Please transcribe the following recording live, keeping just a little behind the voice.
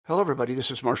Hello, everybody. This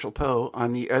is Marshall Poe.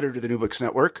 I'm the editor of the New Books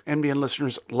Network. NBN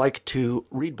listeners like to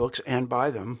read books and buy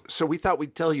them. So we thought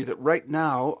we'd tell you that right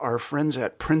now, our friends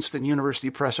at Princeton University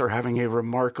Press are having a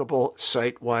remarkable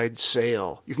site-wide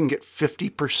sale. You can get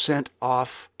 50%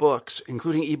 off books,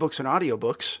 including ebooks and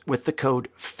audiobooks, with the code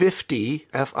 50,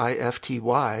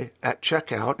 F-I-F-T-Y, at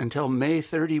checkout until May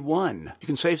 31. You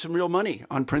can save some real money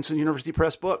on Princeton University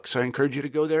Press books. I encourage you to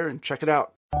go there and check it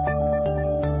out.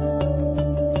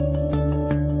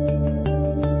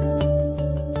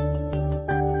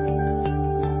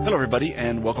 Hello, everybody,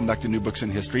 and welcome back to New Books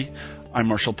in History. I'm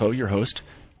Marshall Poe, your host.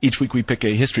 Each week we pick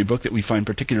a history book that we find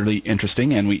particularly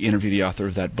interesting, and we interview the author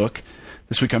of that book.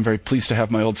 This week I'm very pleased to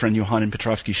have my old friend Yohanan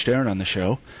Petrovsky-Shtern on the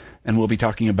show, and we'll be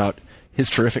talking about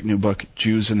his terrific new book,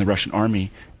 Jews in the Russian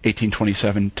Army,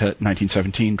 1827 to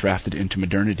 1917, Drafted into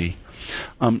Modernity.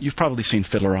 You've probably seen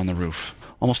Fiddler on the Roof.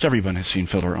 Almost everyone has seen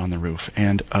Fiddler on the Roof,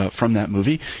 and from that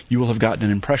movie you will have gotten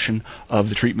an impression of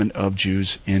the treatment of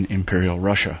Jews in Imperial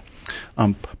Russia.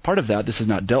 Part of that, this is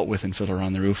not dealt with in Fiddler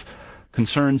on the Roof,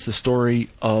 concerns the story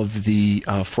of the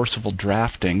forcible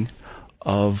drafting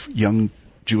of young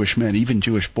Jewish men, even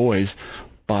Jewish boys,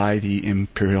 by the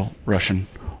Imperial Russian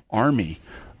Army.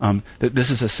 This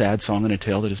is a sad song and a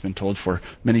tale that has been told for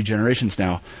many generations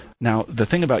now. Now, the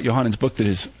thing about Yohanan's book that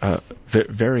is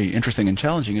very interesting and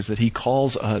challenging is that he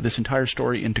calls this entire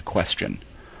story into question.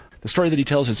 The story that he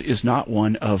tells is not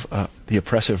one of the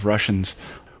oppressive Russians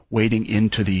wading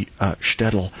into the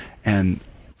shtetl and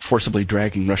forcibly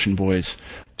dragging Russian boys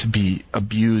to be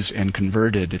abused and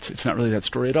converted. It's not really that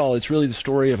story at all. It's really the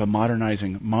story of a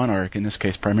modernizing monarch, in this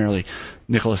case primarily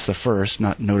Nicholas I,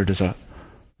 not noted as a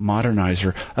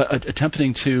modernizer,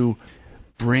 attempting to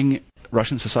bring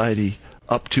Russian society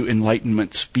up to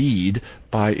Enlightenment speed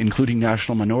by including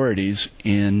national minorities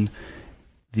in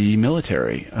the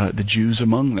military, the Jews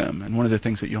among them. And one of the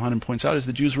things that Yohanan points out is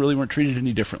the Jews really weren't treated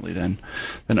any differently than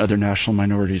other national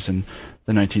minorities in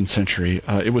the 19th century.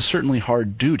 It was certainly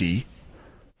hard duty,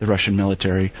 the Russian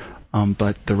military,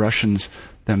 but the Russians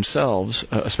themselves,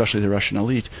 especially the Russian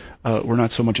elite, were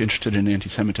not so much interested in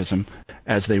anti-Semitism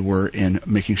as they were in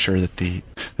making sure that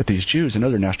these Jews and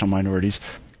other national minorities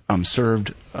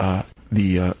served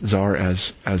the Tsar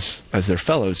as their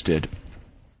fellows did.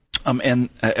 And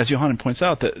as Yohanan points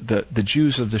out, the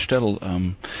Jews of the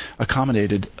shtetl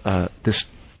accommodated this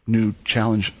new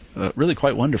challenge really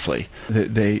quite wonderfully.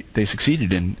 They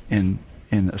succeeded in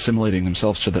assimilating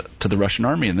themselves to the Russian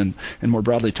army and more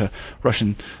broadly to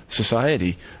Russian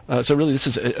society. So really, this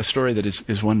is a story that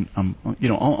is one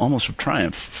almost of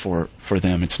triumph for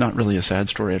them. It's not really a sad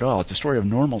story at all. It's a story of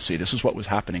normalcy. This is what was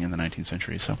happening in the 19th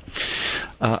century. So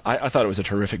I thought it was a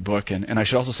terrific book, and I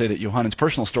should also say that Yohanan's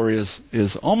personal story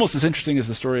is almost as interesting as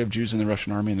the story of Jews in the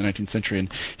Russian army in the 19th century,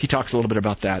 and he talks a little bit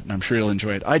about that, and I'm sure you'll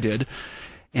enjoy it. I did.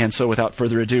 And so without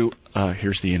further ado,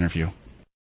 here's the interview.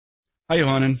 Hi,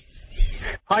 Yohanan.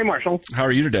 Hi, Marshall. How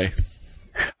are you today?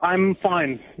 I'm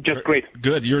fine. Just great.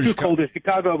 Good. You're too cold in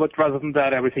Chicago, but rather than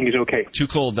that, everything is okay. Too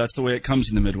cold. That's the way it comes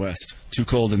in the Midwest. Too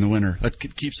cold in the winter. That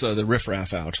keeps the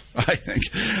riffraff out, I think.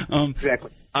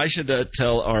 Exactly. I should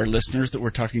tell our listeners that we're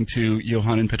talking to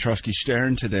Yohanan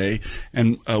Petrovsky-Shtern today,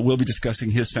 and we'll be discussing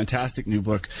his fantastic new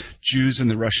book, Jews in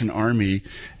the Russian Army,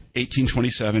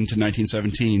 1827 to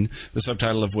 1917, the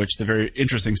subtitle of which, the very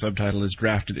interesting subtitle, is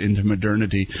Drafted into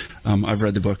Modernity. I've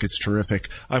read the book. It's terrific.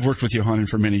 I've worked with Yohanan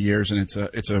for many years, and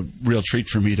it's a real treat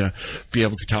for me to be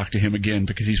able to talk to him again,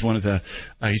 because he's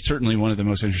he's certainly one of the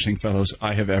most interesting fellows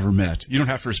I have ever met. You don't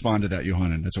have to respond to that,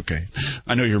 Yohanan. That's okay.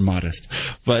 I know you're modest.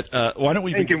 But why don't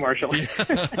we Thank you, Marshall.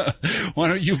 Why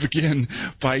don't you begin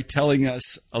by telling us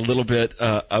a little bit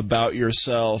about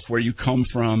yourself, where you come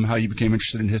from, how you became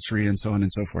interested in history, and so on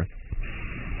and so forth.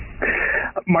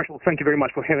 Marshall, thank you very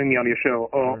much for having me on your show.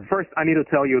 First, I need to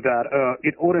tell you that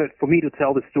in order for me to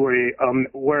tell the story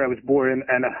where I was born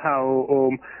and how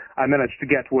I managed to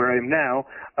get where I am now,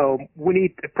 we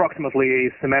need approximately a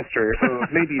semester,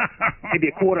 maybe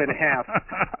a quarter and a half.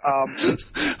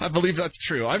 I believe that's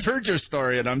true. I've heard your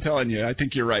story, and I'm telling you, I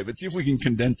think you're right. But see if we can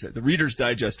condense it. The Reader's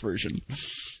Digest version.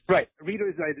 Right,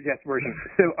 Reader's Digest version.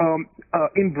 So,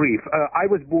 in brief, I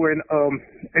was born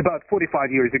about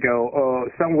 45 years ago,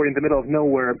 somewhere in the middle of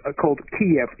nowhere, called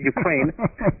Kiev, Ukraine,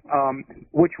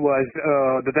 which was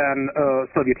the then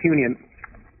Soviet Union.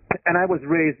 And I was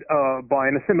raised by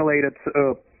an assimilated,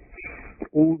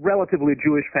 relatively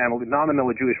Jewish family,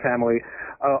 nominally Jewish family.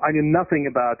 I knew nothing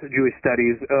about Jewish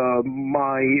studies.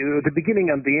 The beginning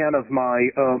and the end of my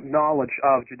knowledge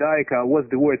of Judaica was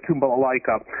the word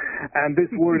Tumbalalaika. And this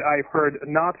word I've heard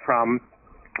not from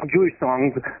Jewish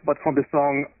songs, but from the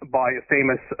song by a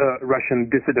famous Russian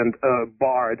dissident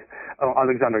bard,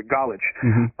 Alexander Galich.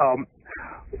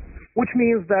 Which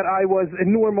means that I was a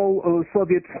normal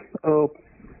Soviet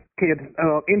kid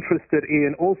interested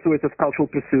in all sorts of cultural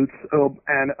pursuits,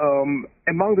 and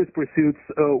among these pursuits,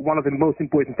 one of the most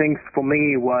important things for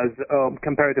me was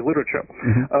comparative literature.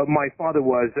 My father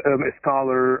was a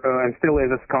scholar and still is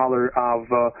a scholar of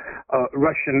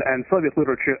Russian and Soviet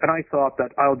literature, and I thought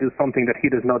that I'll do something that he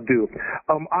does not do.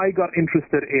 I got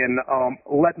interested in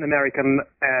Latin American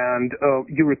and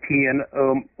European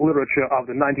literature of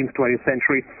the 19th, 20th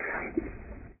century.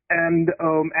 And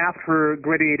after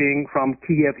graduating from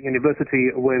Kiev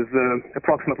University with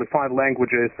approximately 5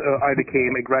 languages, I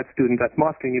became a grad student at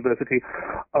Moscow University,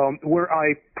 where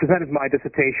I presented my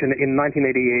dissertation in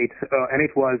 1988, and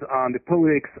it was on the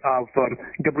poetics of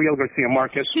Gabriel Garcia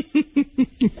Marquez.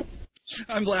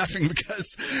 I'm laughing because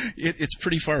it's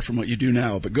pretty far from what you do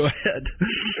now, but go ahead.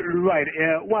 Right.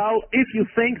 Well, if you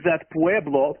think that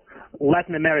Pueblo,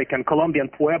 Latin American, Colombian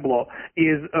Pueblo,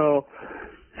 is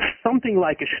something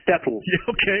like a shtetl,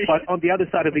 okay, but on the other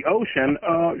side of the ocean,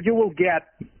 you will get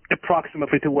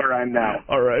approximately to where I'm now.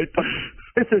 All right. But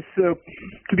this is to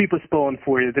be postponed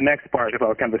for the next part of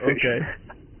our conversation. Okay.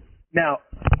 Now,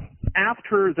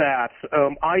 after that,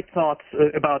 I taught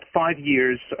about 5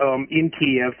 years in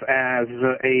Kiev as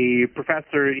a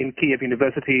professor in Kiev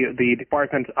University, the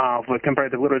Department of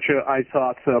Comparative Literature. I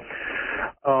taught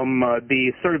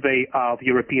the survey of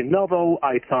European novel.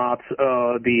 I taught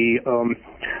the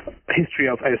history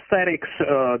of aesthetics,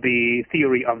 the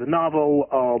theory of the novel,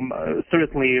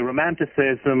 certainly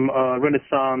Romanticism,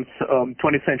 Renaissance,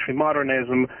 20th century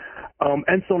modernism,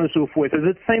 and so on and so forth. At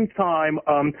the same time,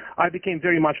 I became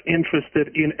very much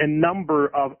interested in a number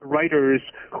of writers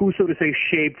who, so to say,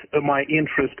 shaped my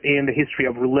interest in the history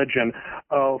of religion.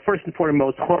 First and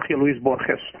foremost, Jorge Luis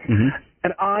Borges.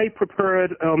 And I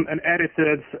prepared and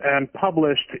edited and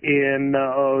published in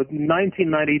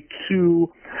 1992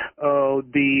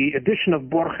 the edition of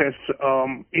Borges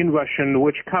in Russian,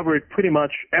 which covered pretty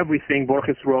much everything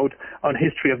Borges wrote on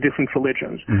history of different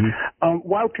religions.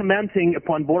 While commenting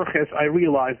upon Borges, I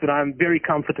realized that I'm very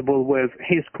comfortable with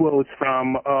his quotes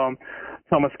from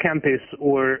Thomas Kempis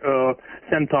or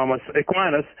St. Thomas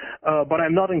Aquinas, but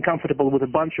I'm not uncomfortable with a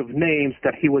bunch of names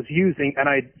that he was using, and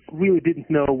I really didn't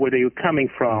know where they were coming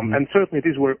from. And certainly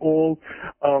these were all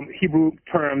Hebrew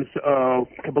terms,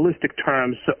 Kabbalistic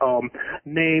terms,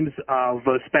 names of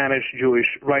Spanish Jewish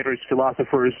writers,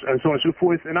 philosophers, and so on and so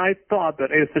forth. And I thought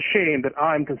that it's a shame that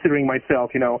I'm considering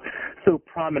myself, so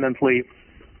prominently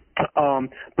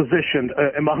positioned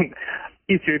among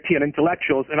East European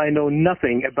intellectuals, and I know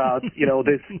nothing about,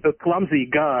 this clumsy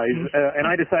guys, and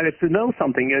I decided to know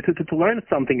something, to learn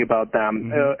something about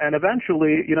them. And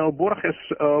eventually, Borges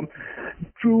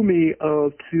drew me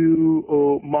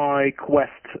to my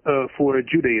quest for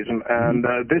Judaism, and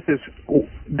this is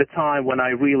the time when I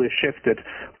really shifted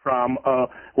from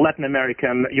Latin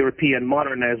American, European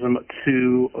modernism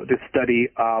to the study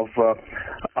of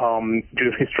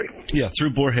Jewish history. Yeah,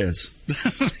 through Borges.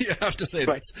 You have to say,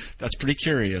 right. That's pretty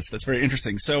curious. That's very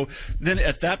interesting. So then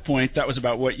at that point, that was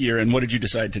about what year, and what did you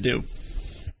decide to do?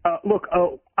 Look,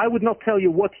 I would not tell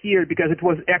you what year because it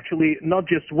was actually not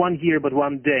just 1 year but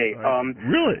 1 day.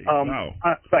 Really? Wow.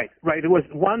 Right. It was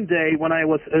 1 day when I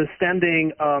was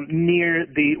standing near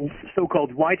the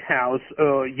so-called White House,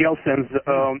 Yeltsin's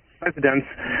residence,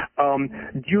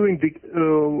 during the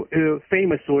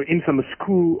famous or infamous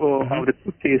coup of the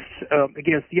Putins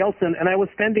against Yeltsin, and I was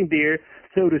standing there,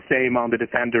 so to say, among the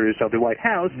defenders of the White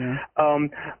House,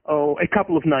 a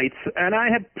couple of nights, and I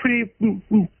had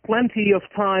plenty of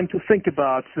time to think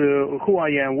about who I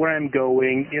am, where I'm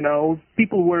going.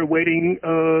 People were waiting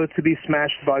to be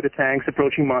smashed by the tanks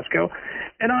approaching Moscow,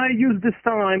 and I used this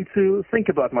time to think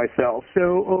about myself.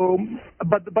 So,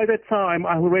 but by that time,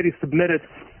 I already submitted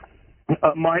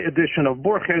my edition of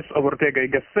Borges, of Ortega y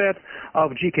Gasset,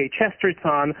 of G.K.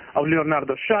 Chesterton, of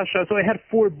Leonardo Sciascia. So I had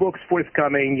 4 books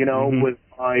forthcoming, with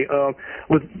my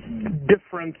with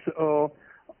different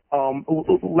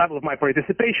level of my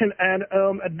participation. And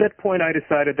at that point, I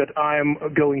decided that I am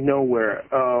going nowhere.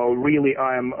 Really,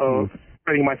 I am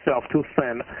spreading myself too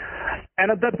thin.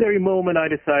 And at that very moment, I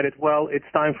decided, well, it's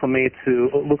time for me to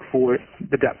look for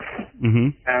the depth.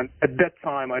 And at that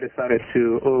time, I decided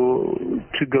to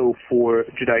go for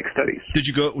Judaic studies. Did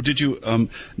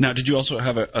you also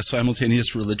have a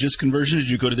simultaneous religious conversion? Did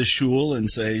you go to the shul and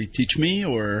say, teach me,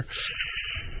 or?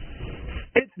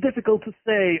 It's difficult to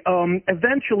say.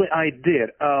 Eventually, I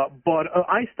did. But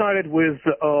I started with,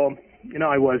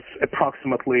 I was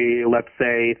approximately, let's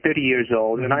say, 30 years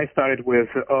old, and I started with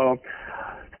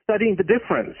studying the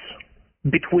difference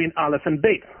between Aleph and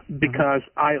Bet, because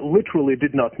I literally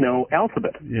did not know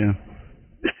alphabet. Yeah.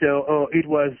 So it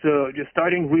was just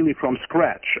starting really from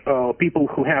scratch. People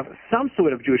who have some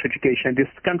sort of Jewish education in this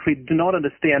country do not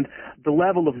understand the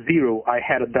level of zero I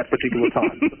had at that particular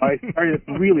time. So I started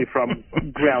really from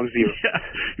ground zero. Yeah,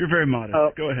 you're very modest.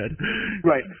 Go ahead.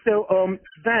 Right. So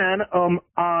then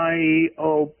I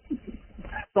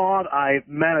thought I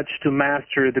managed to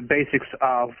master the basics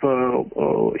of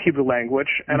Hebrew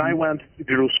language, and I went to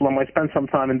Jerusalem. I spent some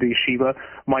time in the yeshiva.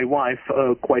 My wife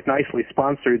quite nicely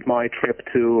sponsored my trip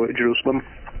to Jerusalem.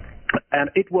 And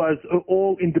it was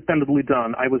all independently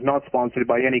done. I was not sponsored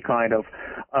by any kind of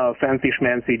fancy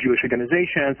schmancy Jewish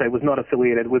organizations. I was not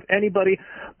affiliated with anybody.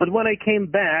 But when I came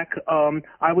back,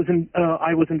 I was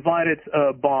invited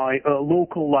by a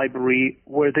local library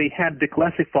where they had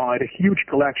declassified a huge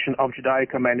collection of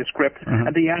Judaica manuscripts,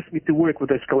 and they asked me to work with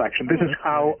this collection. This is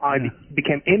how I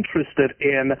became interested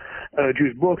in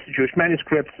Jewish books, Jewish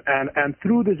manuscripts, and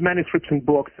through these manuscripts and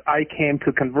books, I came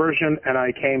to conversion, and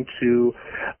I came to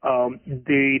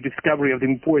the discovery of the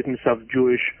importance of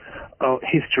Jewish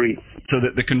history. So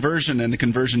the conversion and the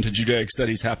conversion to Judaic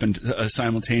studies happened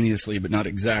simultaneously, but not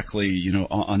exactly,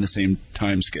 on the same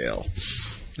time scale.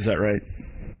 Is that right?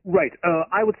 Right.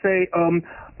 I would say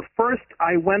first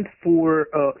I went for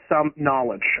some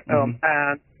knowledge,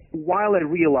 and while I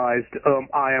realized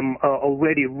I am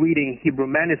already reading Hebrew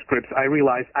manuscripts, I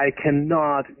realized I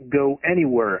cannot go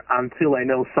anywhere until I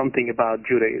know something about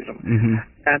Judaism.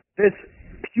 And this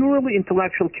purely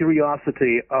intellectual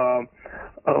curiosity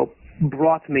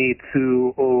brought me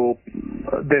to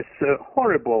this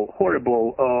horrible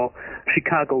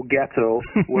Chicago ghetto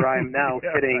where I am now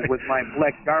sitting with my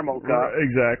black yarmulke.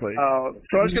 Exactly.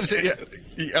 So I was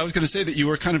going to say that you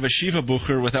were kind of a Shiva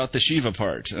bucher without the Shiva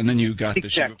part, and then you got the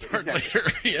Shiva part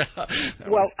later.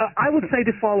 Well, I would say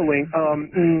the following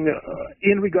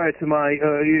in regard to my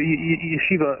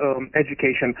yeshiva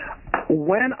education.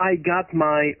 When I got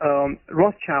my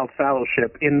Rothschild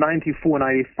Fellowship in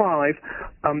 94-95,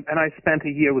 and I spent a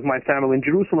year with my family in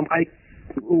Jerusalem, I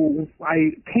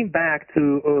came back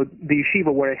to the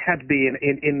yeshiva where I had been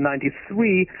in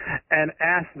 93 and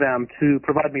asked them to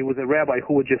provide me with a rabbi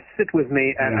who would just sit with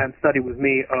me and study with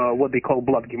me what they call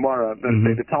blood Gemara,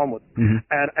 the Talmud.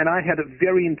 And I had a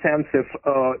very intensive,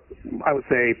 I would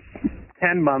say,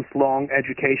 10-month-long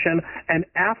education, and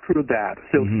after that,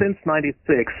 so since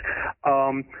 96,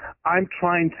 I'm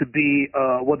trying to be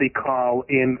what they call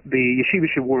in the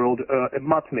yeshivish world a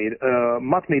matmid.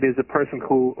 Matmid is a person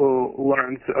who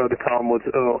learns the Talmud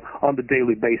on the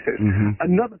daily basis.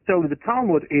 And not necessarily the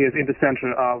Talmud is in the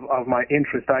center of my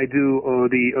interest. I do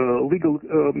the legal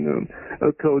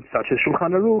codes such as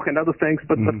Shulchan Aruch and other things,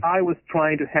 but I was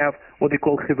trying to have what they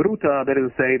call chevruta, that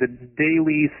is to say, the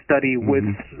daily study with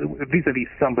vis-a-vis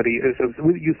somebody. So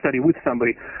you study with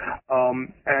somebody,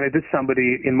 and this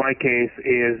somebody, in my case,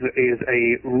 is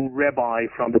a rabbi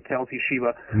from the Tel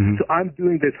Yeshiva. So I'm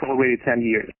doing this for already 10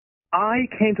 years. I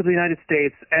came to the United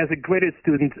States as a graduate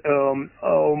student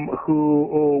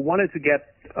who wanted to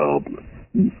get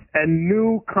a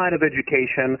new kind of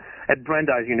education at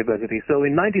Brandeis University. So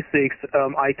in 96,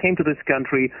 I came to this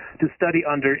country to study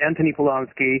under Antony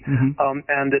Polanski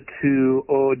and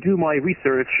to do my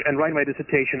research and write my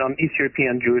dissertation on East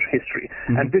European Jewish history.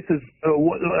 And this is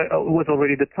was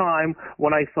already the time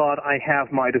when I thought I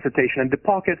have my dissertation in the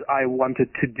pocket. I wanted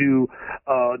to do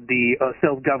the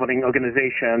self-governing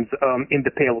organizations in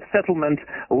the Pale of Settlement,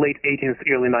 late 18th,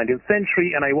 early 19th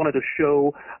century, and I wanted to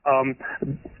show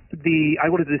I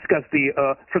wanted to discuss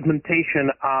the fragmentation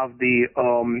of the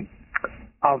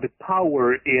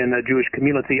power in a Jewish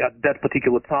community at that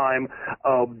particular time,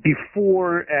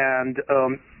 before and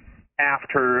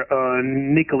after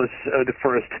Nicholas I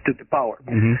took the power.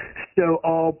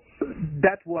 So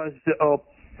that was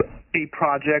a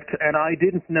project, and I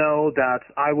didn't know that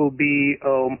I will be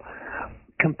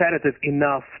competitive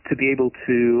enough to be able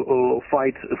to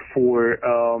fight for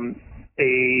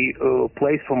a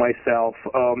place for myself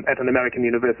at an American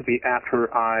university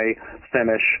after I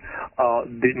finish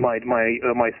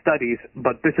my studies,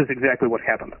 but this is exactly what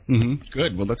happened.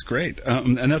 Good. Well, that's great.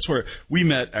 And that's where we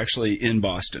met, actually, in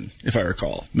Boston, if I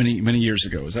recall, many years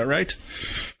ago. Is that right?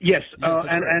 Yes.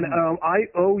 And I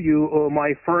owe you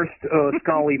my first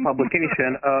scholarly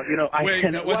publication.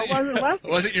 It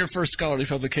wasn't your first scholarly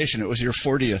publication. It was your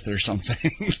 40th or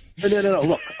something. No.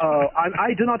 Look,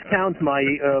 I do not count my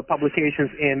publications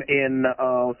translations in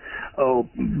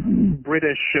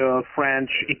British, French,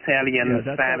 Italian,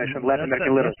 Spanish, and Latin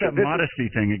American literature. That's that modesty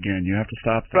thing again. You have to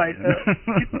stop that. Right.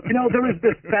 There is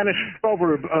this Spanish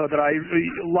proverb that I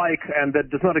like and that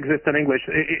does not exist in English.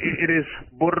 It is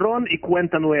borrón y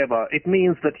cuenta nueva. It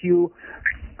means that you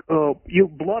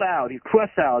blot out, you cross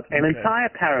out an entire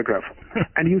paragraph,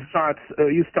 and you start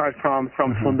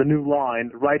from the new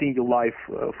line, writing your life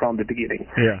from the beginning.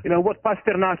 Yeah. What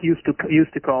Pasternak used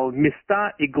to call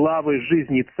места и главы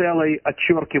жизни целой,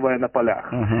 отчеркивая на полях.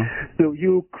 So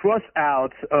you cross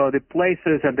out the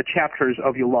places and the chapters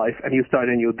of your life, and you start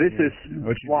anew. This is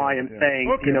why I'm saying,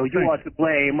 you are to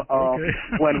blame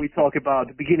when we talk about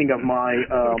the beginning of my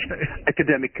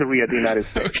academic career at the United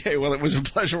States. Okay, well, it was a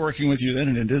pleasure working with you then,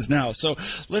 and it is now. So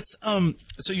let's.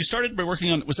 So you started by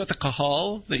working on. Was that the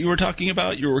Kahal that you were talking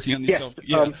about? You were working on these.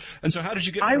 Yes. And so how did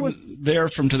you get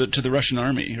from to the Russian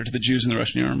army, or to the Jews in the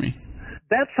Russian army?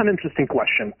 That's an interesting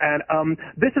question, and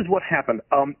this is what happened.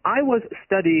 I was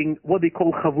studying what they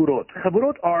call chavurot.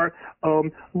 Chavurot are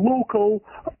local,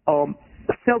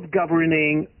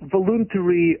 self-governing,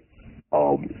 voluntary,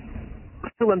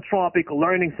 philanthropic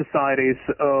learning societies,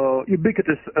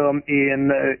 ubiquitous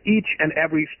in each and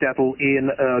every shtetl in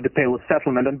the Pale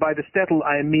settlement. And by the shtetl,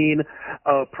 I mean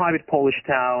private Polish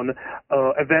town,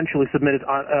 eventually submitted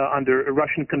under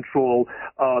Russian control,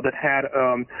 that had,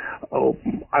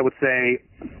 I would say,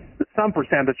 some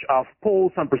percentage of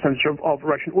Poles, some percentage of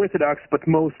Russian Orthodox, but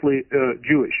mostly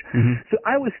Jewish. So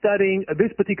I was studying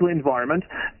this particular environment,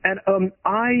 and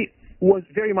I was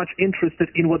very much interested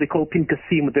in what they call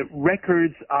pinkasim, the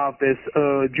records of these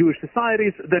Jewish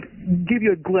societies that give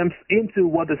you a glimpse into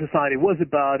what the society was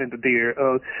about, into their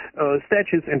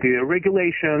statutes, into their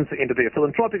regulations, into their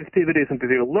philanthropic activities, into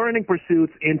their learning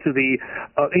pursuits, into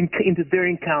their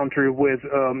encounter with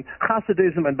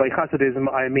Hasidism, and by Hasidism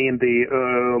I mean the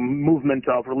movement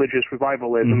of religious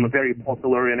revivalism, very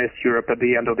popular in East Europe at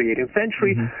the end of the 18th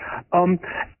century.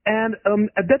 And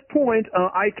at that point,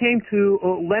 I came to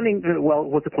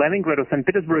was it Leningrad or St.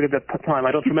 Petersburg at that time?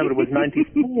 I don't remember. It was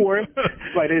 94.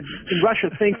 Right. In Russia,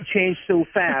 things change so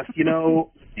fast.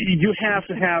 You have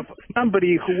to have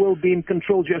somebody who will be in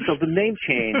control just of the name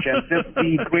change, and that's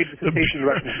the great dissertation in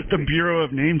Russian history. The Bureau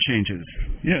of Name Changes.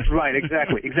 Yes. Right.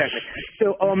 Exactly.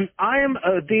 So I am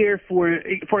there for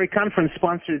a conference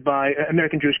sponsored by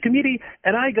American Jewish Committee,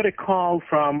 and I got a call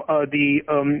from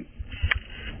the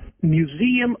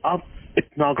Museum of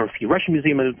Ethnography, Russian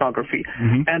Museum of Ethnography,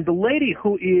 and the lady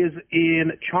who is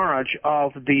in charge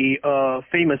of the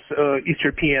famous East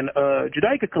European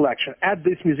Judaica collection at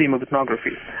this Museum of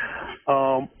Ethnography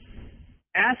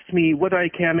asked me whether I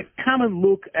can come and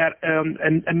look at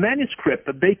a manuscript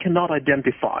that they cannot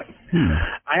identify.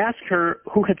 I asked her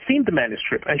who had seen the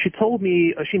manuscript, and she told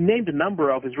me, she named a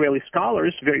number of Israeli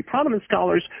scholars, very prominent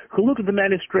scholars, who looked at the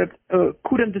manuscript,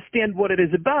 could understand what it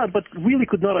is about, but really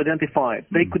could not identify it.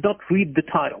 They could not read the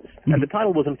title, and the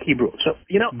title was in Hebrew. So,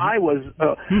 I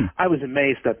was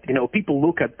amazed that, people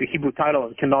look at the Hebrew title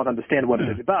and cannot understand what it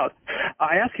is about.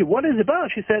 I asked her, what is it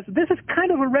about? She says, this is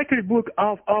kind of a record book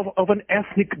of an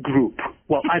ethnic group.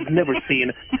 Well, I've never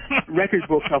seen record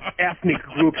books of ethnic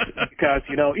groups because,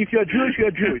 if you're Jewish,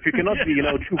 you're Jewish. You cannot be,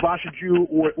 Chuvash Jew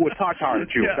or Tatar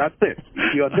Jew. Yeah. That's it.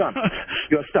 You're done.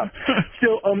 You're stuck.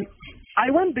 So,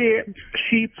 I went there.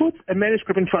 She put a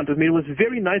manuscript in front of me. It was a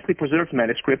very nicely preserved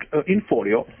manuscript in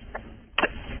folio.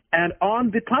 And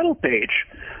on the title page,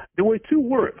 there were two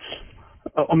words,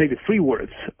 or maybe three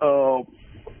words.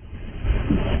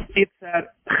 It said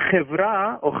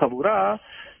Chevra or Chavura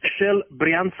Shel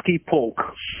Bryansky Polk.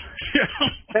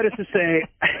 That is to say,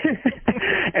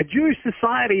 a Jewish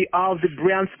society of the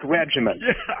Bryansk Regiment.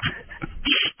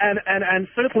 Yeah. And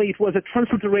certainly it was a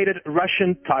transliterated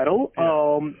Russian title.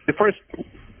 The first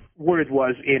word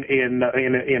was in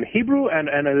Hebrew, and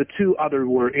the two other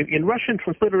were in Russian,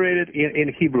 transliterated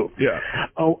in Hebrew. Yeah.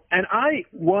 And I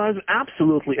was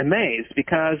absolutely amazed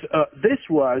because this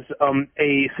was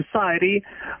a society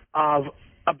of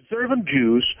observant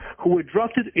Jews who were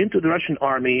drafted into the Russian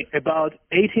army about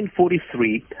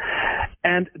 1843,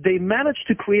 and they managed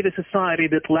to create a society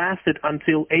that lasted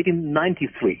until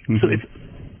 1893. So it's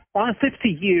 50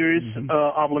 years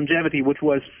of longevity, which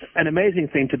was an amazing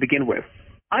thing to begin with.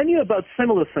 I knew about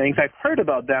similar things. I've heard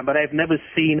about them, but I've never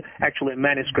seen actually a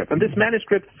manuscript. And this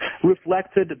manuscript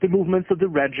reflected the movements of the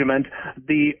regiment,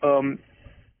 the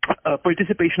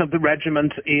participation of the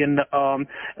regiment in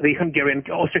the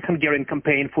Austro-Hungarian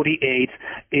campaign 48,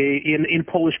 in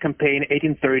Polish campaign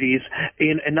 1830s,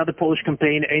 in another Polish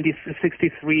campaign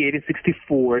 1863,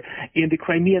 1864, in the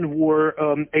Crimean War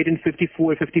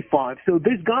 1854-55. So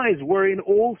these guys were in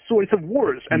all sorts of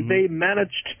wars, and they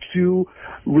managed to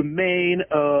remain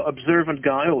observant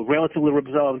guy, or relatively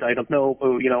observant. I don't know.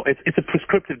 It's a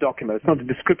prescriptive document. It's not a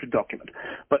descriptive document.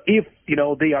 But if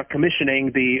they are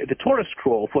commissioning the Torah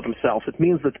scroll for themselves, it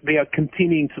means that they are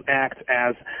continuing to act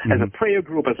as a prayer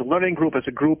group, as a learning group, as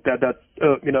a group that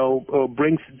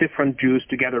brings different Jews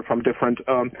together from different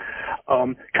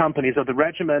companies of the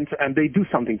regiment, and they do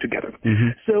something together.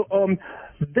 So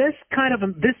this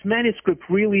manuscript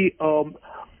really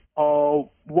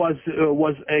was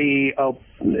a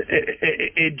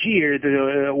gear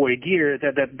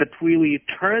that really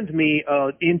turned me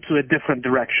into a different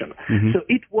direction. So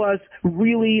it was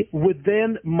really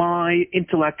within my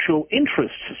intellectual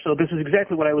interests. So this is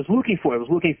exactly what I was looking for. I was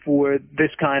looking for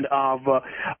this kind of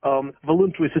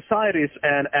voluntary societies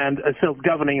and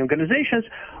self-governing organizations.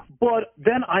 But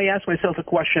then I asked myself a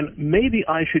question: maybe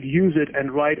I should use it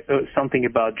and write something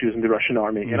about Jews in the Russian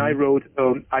army. And I wrote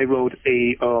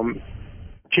a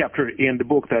chapter in the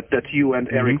book that you and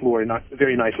Eric Lohr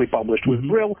very nicely published with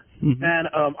Brill, and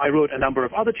I wrote a number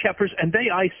of other chapters. And then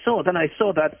I saw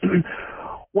that,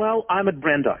 well, I'm at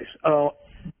Brandeis.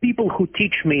 People who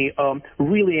teach me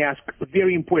really ask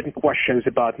very important questions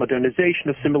about modernization,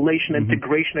 assimilation,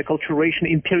 integration, acculturation,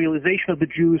 imperialization of the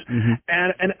Jews,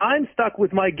 and I'm stuck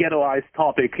with my ghettoized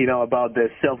topic, about the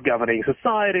self-governing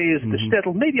societies, the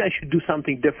shtetl. Maybe I should do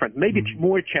something different. Maybe it's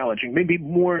more challenging, maybe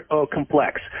more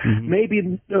complex,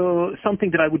 maybe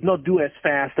something that I would not do as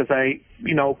fast as I,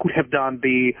 could have done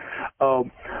this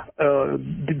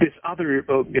other,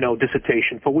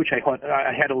 dissertation, for which I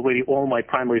had already all my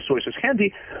primary sources handy.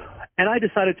 And I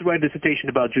decided to write a dissertation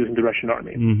about Jews in the Russian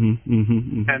army.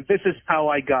 And this is how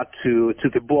I got to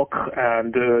the book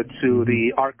and to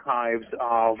the archives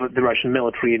of the Russian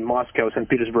military in Moscow, St.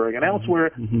 Petersburg, and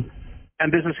elsewhere.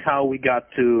 And this is how we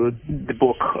got to the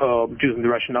book Jews in the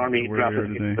Russian Army,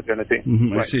 Drafted in Modernity.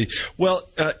 I see. Well,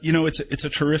 it's a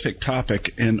terrific topic,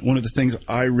 and one of the things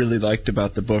I really liked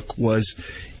about the book was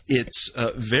its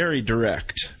very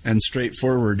direct and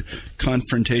straightforward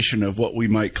confrontation of what we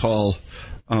might call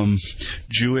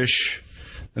Jewish,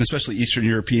 and especially Eastern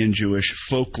European Jewish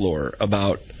folklore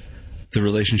about the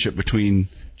relationship between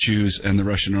Jews and the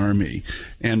Russian army.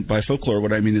 And by folklore,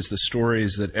 what I mean is the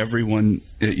stories that everyone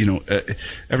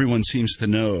seems to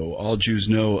know. All Jews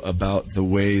know about the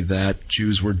way that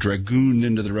Jews were dragooned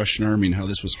into the Russian army and how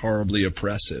this was horribly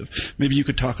oppressive. Maybe you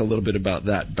could talk a little bit about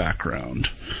that background.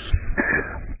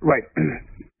 Right.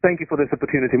 Thank you for this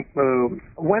opportunity.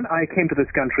 When I came to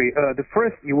this country,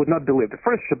 you would not believe, the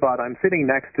first Shabbat, I'm sitting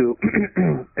next to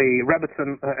a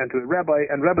Rebbetzin and to a rabbi,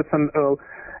 and Rebbetzin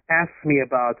asked me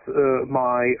about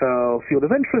my field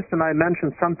of interest, and I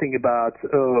mentioned something about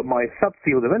my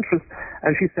subfield of interest,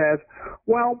 and she says,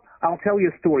 well, I'll tell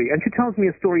you a story. And she tells me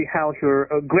a story how her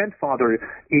grandfather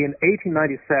in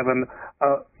 1897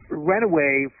 ran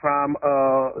away from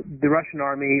the Russian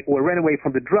army, or ran away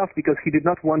from the draft because he did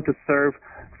not want to serve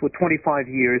for 25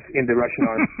 years in the Russian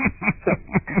army. So,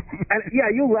 and yeah,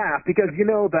 you laugh because you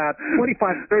know that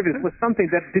 25 service was something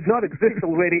that did not exist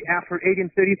already after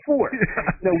 1834.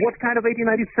 Now, what kind of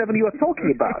 1897 you are talking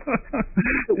about?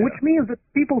 Which means that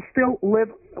people still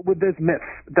live with this myth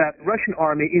that Russian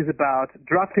army is about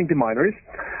drafting the minors,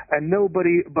 and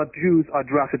nobody but Jews are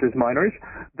drafted as minors.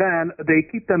 Then they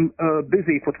keep them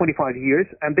busy for 25 years,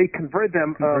 and they convert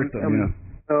them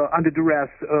under duress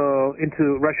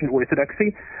into Russian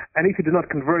Orthodoxy. And if you do not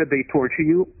convert it, they torture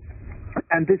you.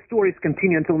 And these stories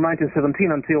continue until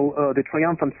 1917, until the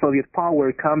triumphant Soviet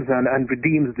power comes and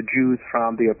redeems the Jews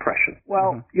from the oppression.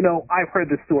 Well, I've heard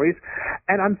these stories,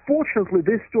 and unfortunately,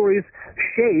 these stories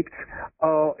shaped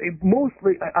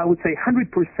mostly, I would say,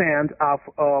 100% of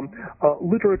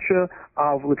literature,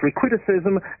 of literary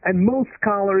criticism, and most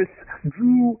scholars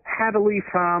drew heavily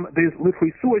from these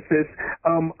literary sources.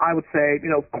 I would say,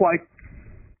 quite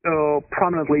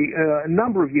prominently a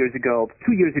number of years ago,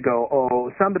 2 years ago,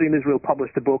 somebody in Israel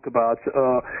published a book about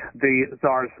the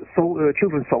Tsar's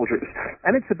children soldiers.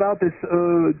 And it's about this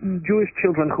Jewish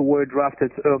children who were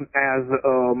drafted as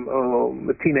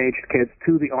teenage kids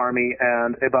to the army,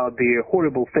 and about their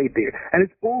horrible fate there. And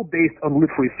it's all based on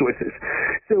literary sources.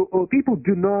 So people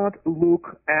do not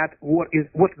look at what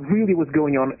really was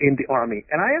going on in the army.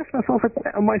 And I asked myself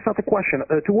a question: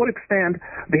 to what extent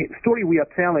the story we are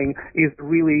telling is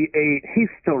really a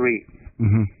history?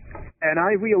 And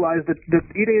I realized that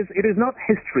it is not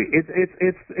history.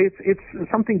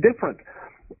 It's something different.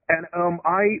 And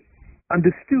I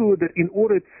understood that in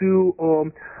order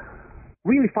to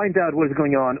really find out what is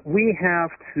going on, we have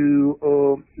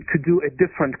to do a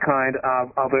different kind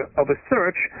of a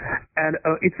search, and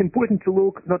it's important to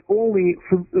look not only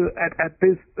at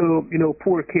this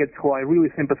poor kids who I really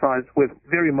sympathize with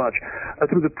very much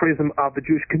through the prism of the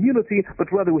Jewish community,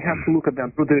 but rather we have to look at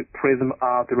them through the prism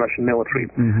of the Russian military.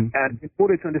 Mm-hmm. And in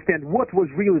order to understand what was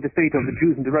really the fate of the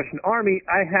Jews in the Russian army,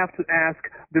 I have to ask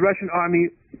the Russian army,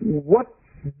 what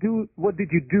did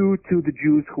you do to the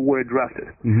Jews who were drafted?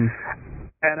 Mm-hmm.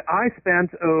 And I spent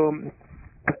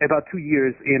about 2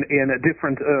 years in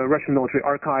different Russian military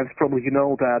archives. Probably you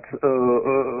know that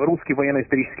Русский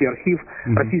военно-исторический архив,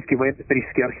 Российский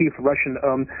военно-исторический архив, Russian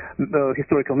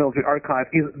historical military archive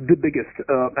is the biggest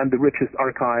and the richest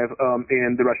archive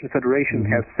in the Russian Federation. It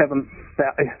has 7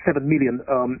 million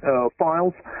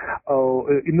files,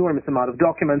 enormous amount of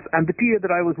documents. And the period that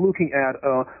I was looking at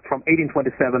from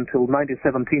 1827 till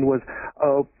 1917 was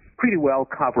pretty well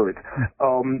covered.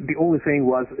 The only thing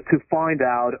was to find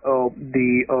out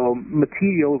the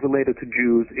material related to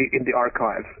Jews in the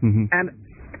archives. Mm-hmm. And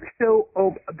so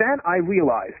then I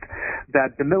realized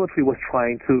that the military was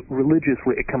trying to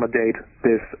religiously accommodate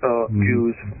this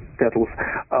Jews status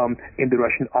in the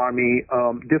Russian army.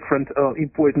 Different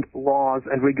important laws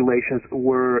and regulations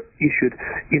were issued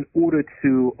in order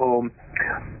to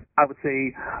I would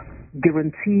say,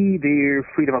 guarantee their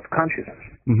freedom of conscience.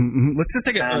 Mm-hmm, mm-hmm. Let's just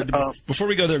take before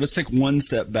we go there, let's take one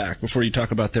step back before you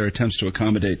talk about their attempts to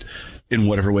accommodate, in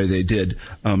whatever way they did,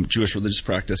 Jewish religious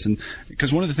practice. And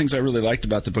because one of the things I really liked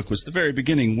about the book was the very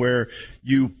beginning, where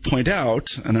you point out,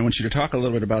 and I want you to talk a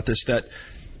little bit about this, that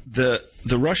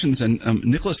the Russians and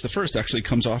Nicholas I actually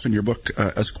comes off in your book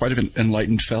as quite an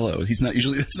enlightened fellow. That's not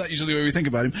usually the way we think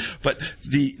about him. But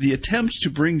the attempt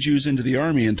to bring Jews into the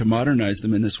army and to modernize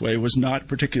them in this way was not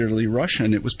particularly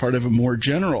Russian. It was part of a more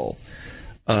general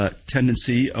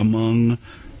tendency among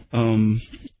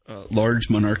large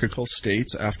monarchical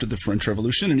states after the French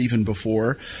Revolution and even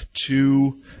before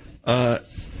to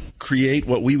create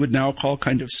what we would now call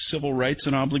kind of civil rights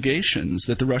and obligations,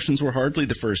 that the Russians were hardly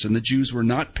the first and the Jews were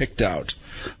not picked out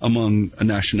among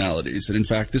nationalities, that in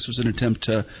fact this was an attempt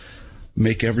to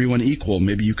make everyone equal.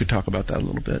 Maybe you could talk about that a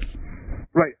little bit.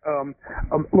 Right.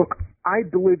 Look, I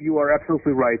believe you are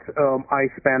absolutely right. I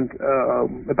spent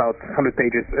about 100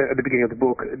 pages at the beginning of the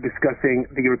book discussing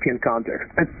the European context.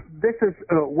 And this is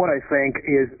what I think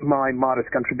is my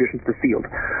modest contribution to the field.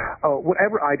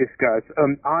 Whatever I discuss,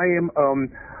 I am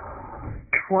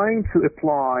trying to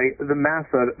apply the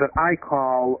method that I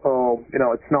call,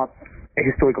 it's not a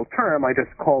historical term, I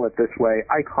just call it this way.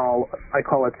 I call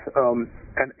it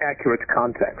an accurate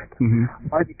context. Mm-hmm.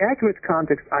 By the accurate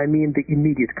context, I mean the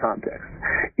immediate context.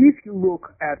 If you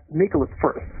look at Nicholas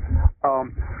I,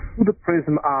 through the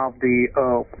prism of the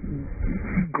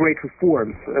great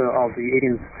reforms of the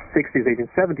 1860s,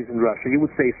 1870s in Russia, you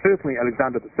would say certainly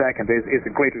Alexander II is a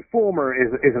great reformer,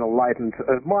 is an enlightened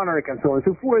monarch, and so on and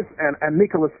so forth, and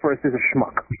Nicholas I is a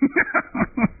schmuck.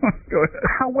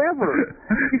 However,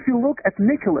 if you look at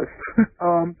Nicholas,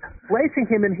 placing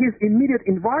him in his immediate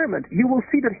environment, you will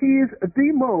see that he is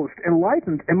the most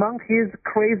enlightened among his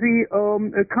crazy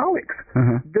colleagues.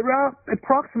 Uh-huh. There are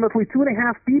approximately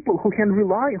 2.5 people who he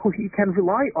can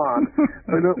rely on,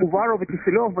 Uvarov and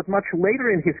Kiselov, but much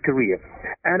later in his career.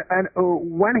 And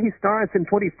when he starts in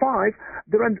 25,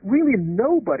 there are really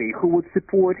nobody who would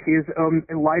support his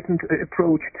enlightened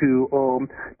approach to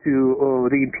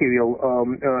the imperial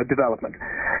development.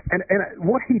 And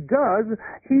what he does,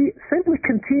 he simply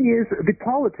continues the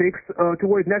politics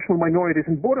toward national minorities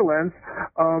in borderlands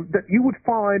that you would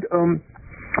find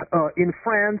in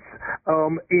France,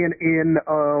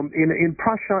 in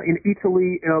Prussia, in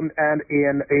Italy, and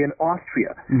in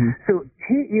Austria. Mm-hmm. So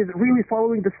he is really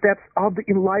following the steps of the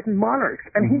enlightened monarchs,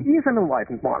 and mm-hmm. he is an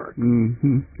enlightened monarch.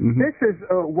 Mm-hmm. Mm-hmm. This is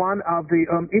one of the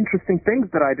interesting things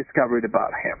that I discovered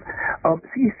about him.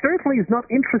 He certainly is not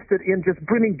interested in just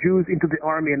bringing Jews into the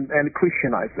army and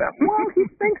Christianize them. Well, he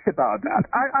thinks about that.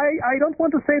 I don't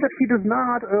want to say that he does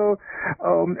not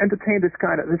entertain this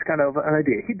kind of an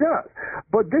idea. He does,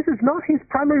 but this is not his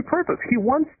primary purpose. He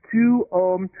wants to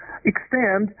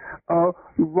extend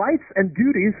rights and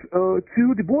duties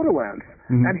to the borderlands.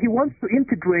 Mm-hmm. And he wants to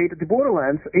integrate the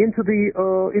borderlands into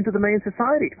the main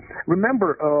society.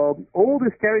 Remember, all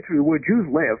this territory where Jews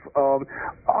live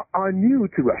are new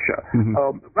to Russia.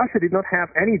 Mm-hmm. Russia did not have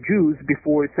any Jews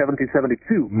before 1772.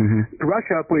 Mm-hmm.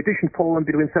 Russia partitioned Poland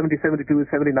between 1772 and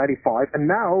 1795, and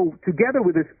now, together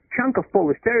with this chunk of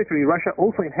Polish territory, Russia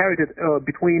also inherited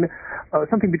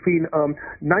something between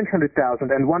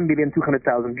 900,000 and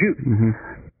 1,200,000 Jews. Mm-hmm.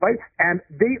 right? And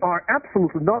they are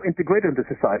absolutely not integrated into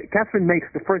society. Catherine makes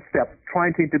the first step,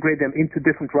 trying to integrate them into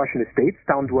different Russian estates,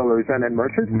 town dwellers and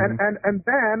merchants, and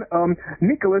then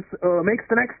Nicholas makes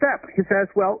the next step. He says,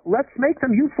 well, let's make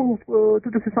them useful to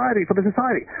the society, for the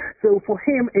society. So for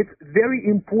him, it's very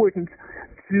important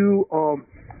to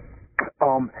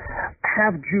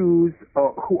have Jews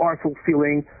who are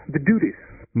fulfilling the duties.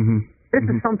 This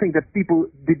is something that people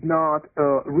did not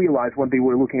realize when they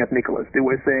were looking at Nicholas. They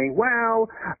were saying, well,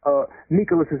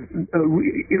 Nicholas is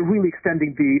really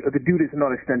extending the duties and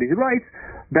not extending the rights.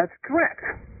 That's correct.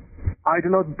 I do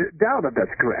not doubt that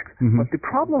that's correct. But the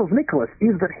problem of Nicholas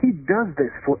is that he does this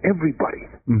for everybody.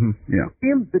 Yeah. For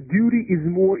him, the duty is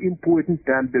more important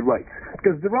than the rights.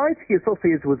 Because the rights he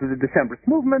associates with the Decembrist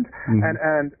movement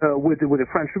and with the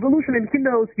French Revolution, and he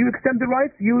knows you extend the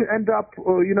rights, you end up,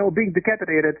 being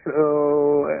decapitated as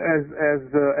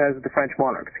the French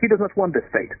monarchs. He does not want this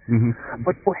fate.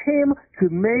 But for him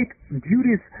to make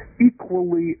duties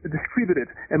equally distributed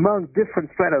among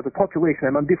different strata of the population,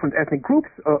 among different ethnic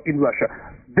groups in Russia,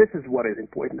 this is what is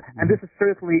important. And this is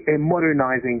certainly a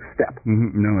modernizing step.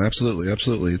 No, absolutely.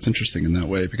 It's interesting in that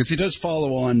way, because he does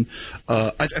follow on.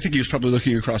 I think he was probably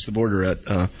looking across the border at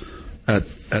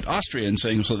Austria and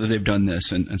saying, so that they've done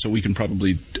this, and so we can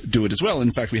probably do it as well.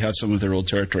 In fact, we have some of their old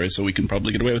territory, so we can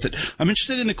probably get away with it. I'm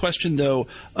interested in the question, though,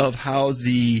 of how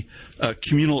the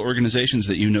communal organizations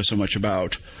that you know so much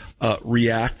about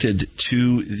reacted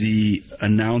to the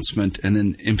announcement and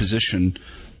then imposition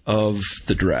of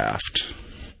the draft.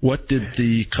 What did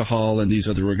the Kahal and these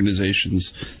other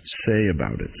organizations say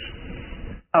about it?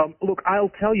 Look, I'll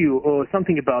tell you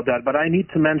something about that, but I need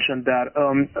to mention that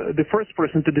the first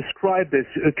person to describe this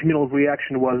communal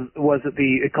reaction was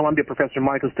the Columbia professor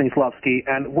Michael Stanislavski,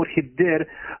 and what he did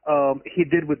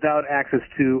without access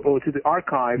to the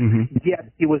archive,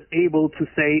 yet he was able to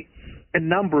say a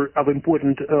number of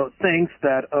important things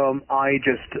that I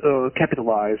just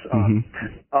capitalize on.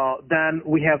 Then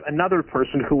we have another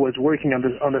person who was working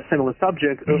on a similar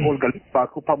subject, Olga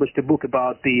Litvak, who published a book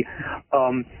about the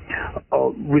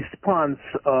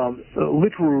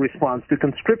literary response to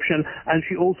conscription, and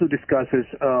she also discusses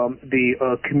the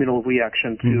communal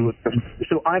reaction to.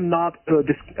 So I'm not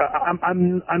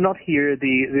I'm not here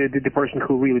the person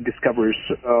who really discovers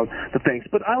the things,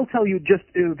 but I'll tell you just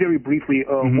very briefly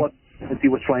what he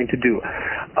was trying to do.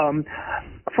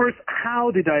 First, how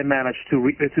did I manage to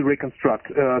reconstruct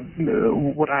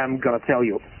what I'm going to tell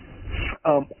you?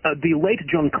 The late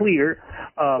John Clear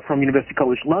from University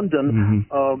College London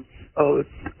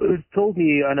told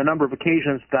me on a number of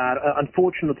occasions that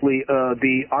unfortunately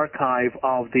the archive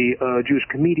of the Jewish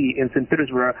Committee in St.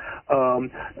 Petersburg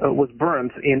was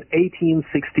burned in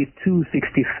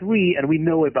 1862-63, and we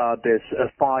know about this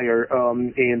fire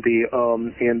in the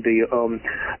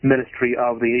Ministry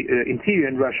of the Interior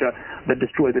in Russia that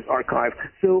destroyed this archive.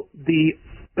 So the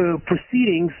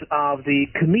proceedings of the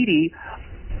committee,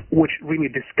 which really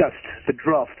discussed the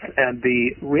draft and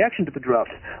the reaction to the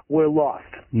draft, were lost.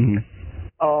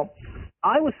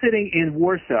 I was sitting in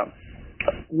Warsaw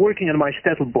working on my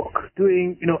Stetl book,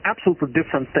 doing absolutely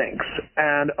different things,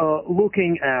 and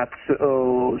looking at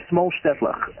small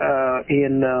Stetlach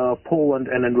in Poland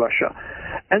and in Russia.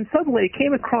 And suddenly I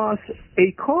came across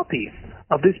a copy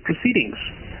of these proceedings.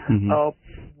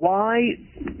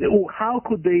 How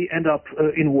could they end up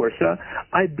in Warsaw?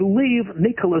 I believe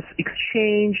Nicholas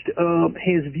exchanged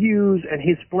his views and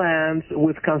his plans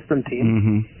with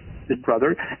Constantine, his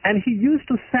brother, and he used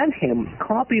to send him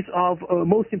copies of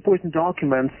most important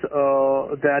documents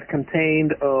that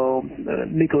contained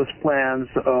Nicholas' plans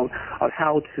of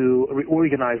how to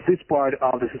reorganize this part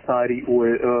of the society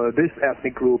or this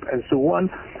ethnic group and so on.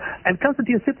 And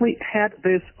Constantine simply had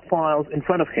these files in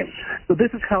front of him. So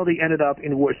this is how they ended up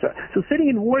in Warsaw. So sitting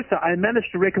in Warsaw, I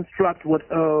managed to reconstruct what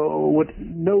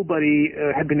nobody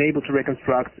had been able to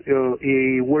reconstruct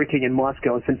working in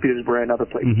Moscow and St. Petersburg and other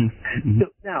places. So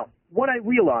now, what I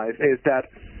realized is that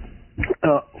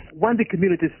when the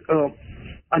communities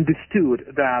understood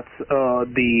that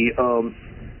the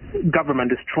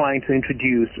government is trying to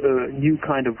introduce new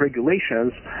kind of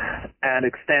regulations and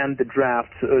extend the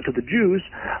draft to the Jews,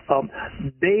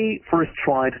 they first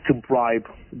tried to bribe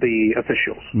the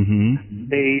officials.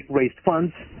 They raised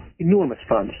funds, enormous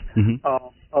funds,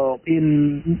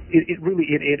 in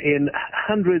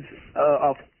hundreds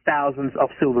of thousands of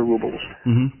silver rubles.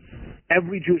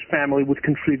 Every Jewish family would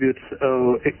contribute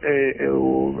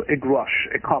a grosh,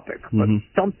 a kopeck, but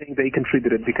something they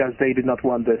contributed because they did not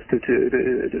want this to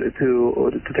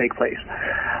take place.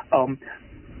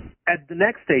 at the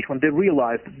next stage, when they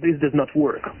realized this does not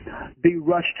work, they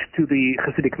rushed to the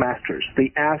Hasidic masters.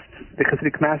 They asked the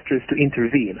Hasidic masters to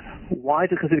intervene. Why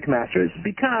the Hasidic masters?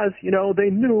 Because, they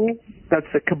knew that's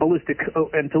a Kabbalistic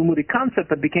and Talmudic concept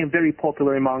that became very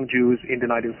popular among Jews in the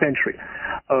 19th century.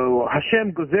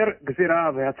 Hashem gozer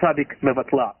gzera ve'atzadik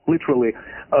mevatla. Literally,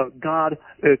 God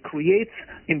creates,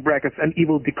 in brackets, an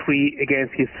evil decree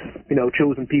against his,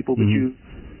 chosen people, the Jews.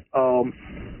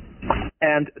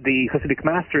 And the Hasidic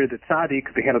master, the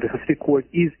tzaddik, the head of the Hasidic court,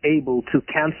 is able to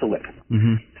cancel it.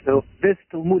 Mm-hmm. So this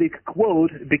Talmudic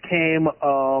quote became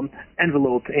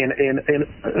enveloped in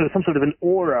some sort of an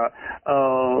aura,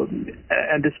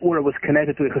 and this aura was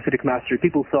connected to a Hasidic master.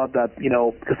 People thought that,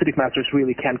 Hasidic masters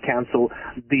really can cancel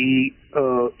the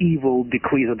evil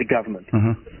decrees of the government.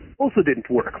 Mm-hmm. Also didn't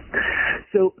work.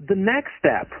 So the next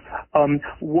step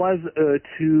was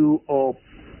to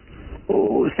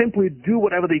simply do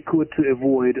whatever they could to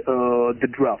avoid the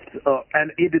draft,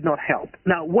 and it did not help.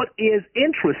 Now, what is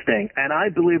interesting, and I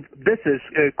believe this is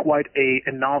quite a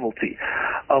novelty,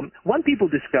 when people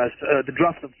discuss the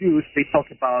draft of Jews, they talk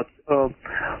about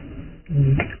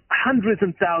hundreds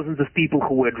and thousands of people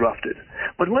who were drafted.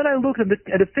 But when I looked at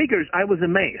the figures, I was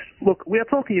amazed. Look, we are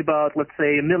talking about, let's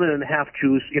say, 1.5 million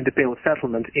Jews in the Pale of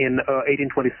Settlement in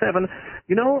 1827.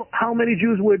 You know how many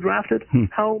Jews were drafted?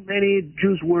 How many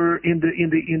Jews were in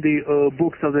the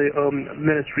books of the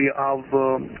ministry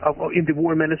in the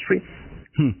war ministry?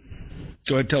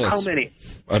 Go ahead, tell us. How many?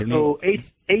 I don't know.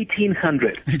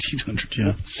 1,800. 1,800,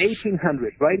 yeah.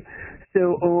 1,800, right?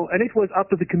 So, and it was up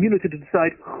to the community to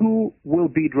decide who will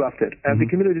be drafted. And the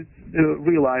community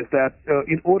realized that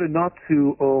in order not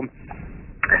to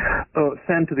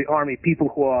send to the army people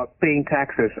who are paying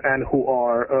taxes and who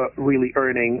are really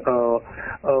earning,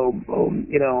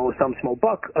 some small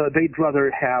buck, they'd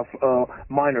rather have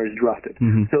minors drafted.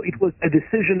 So it was a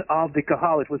decision of the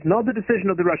Kahal. It was not the decision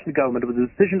of the Russian government. It was a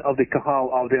decision of the Kahal,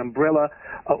 of the umbrella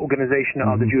organization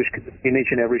of the Jewish community in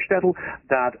each and every shtetl,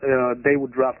 that they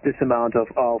would draft this amount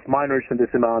of minors and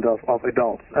this amount of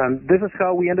adults. And this is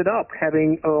how we ended up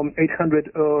having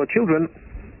 800 children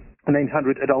and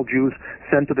 900 adult Jews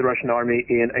sent to the Russian army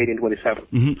in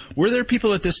 1827. Were there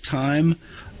people at this time,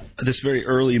 this very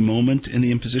early moment in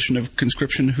the imposition of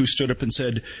conscription, who stood up and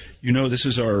said, this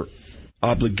is our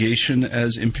obligation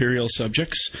as imperial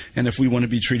subjects, and if we want to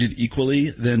be treated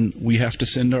equally, then we have to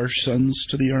send our sons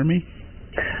to the army?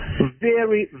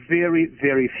 Very, very,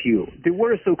 very few. There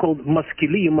were so-called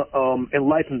maskilim,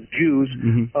 enlightened Jews,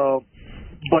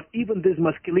 but even these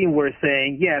maskilim were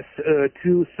saying, yes,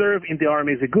 to serve in the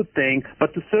army is a good thing,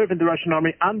 but to serve in the Russian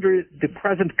army under the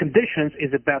present conditions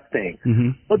is a bad thing.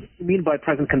 What do you mean by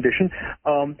present condition?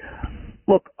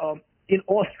 Look, in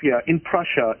Austria, in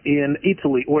Prussia, in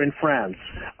Italy, or in France,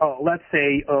 let's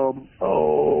say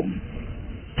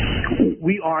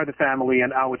we are the family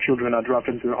and our children are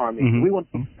drafted into the army. We want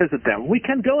to visit them. We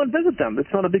can go and visit them. It's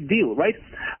not a big deal, right?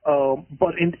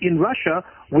 But in Russia,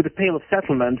 with the Pale of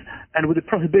Settlement and with the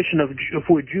prohibition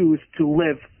for Jews to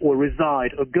live or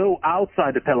reside or go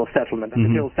outside the Pale of Settlement, and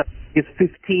the Pale of Settlement is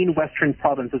 15 western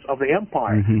provinces of the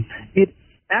empire, it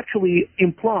actually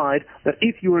implied that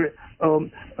if your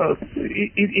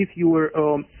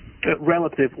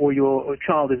relative or your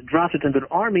child is drafted into the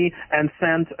army and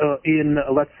sent in,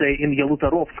 let's say, in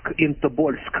Yalutorovsk, in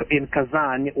Tobolsk, in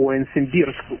Kazan, or in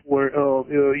Simbirsk, or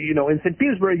in St.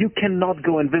 Petersburg, you cannot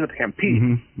go and visit him.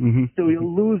 So you're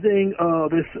losing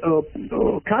this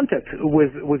contact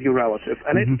with your relative,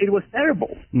 and it was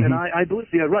terrible. And I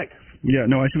believe they are right. Yeah,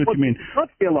 no, I see what you mean.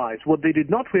 What they did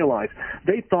not realize,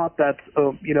 they thought that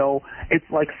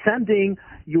it's like sending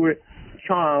your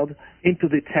child into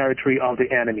the territory of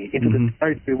the enemy, into the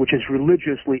territory which is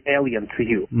religiously alien to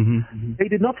you. They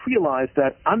did not realize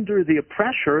that under the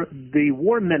pressure, the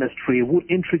war ministry would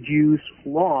introduce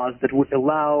laws that would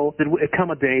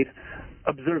accommodate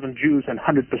observant Jews, and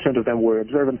 100% of them were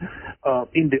observant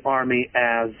in the army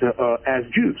as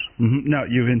Jews. Now,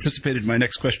 you've anticipated my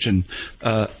next question,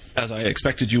 as I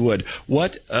expected you would.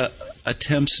 What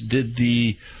attempts did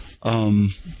the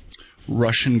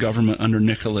Russian government under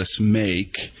Nicholas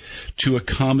make to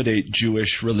accommodate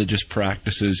Jewish religious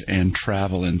practices and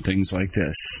travel and things like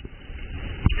this?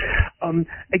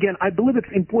 Again, I believe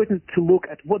it's important to look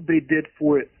at what they did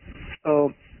for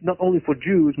not only for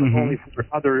Jews, but only for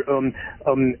other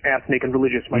ethnic and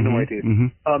religious minorities.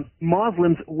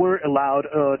 Muslims were allowed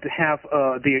to have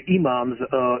their imams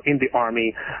in the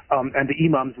army, and the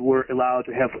imams were allowed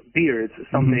to have beards,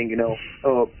 something,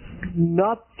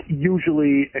 not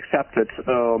usually accepted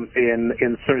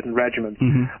in certain regiments.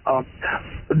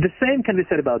 The same can be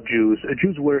said about Jews.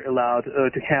 Jews were allowed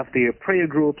to have their prayer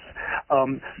groups.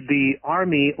 The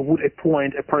army would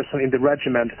appoint a person in the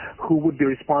regiment who would be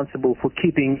responsible for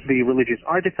keeping the religious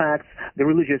artifacts. The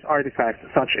religious artifacts,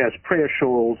 such as prayer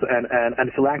shawls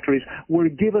and phylacteries, were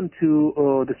given to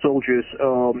the soldiers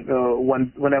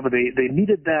whenever they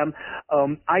needed them.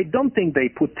 I don't think they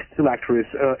put phylacteries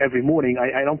every morning.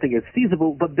 I don't think it's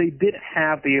feasible, but they did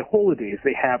have their holidays.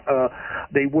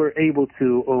 They were able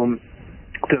to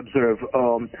observe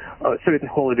certain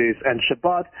holidays and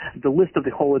Shabbat. The list of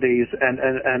the holidays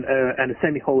and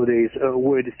semi-holidays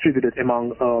were distributed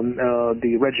among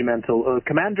the regimental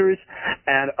commanders.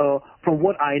 And from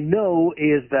what I know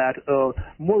is that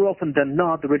more often than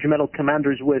not, the regimental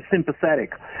commanders were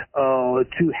sympathetic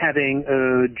to having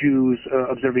Jews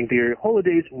observing their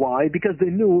holidays. Why? Because they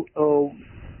knew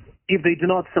if they do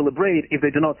not celebrate, if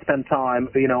they do not spend time,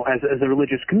 as a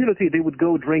religious community, they would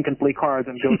go drink and play cards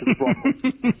and go to the brothel.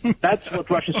 That's what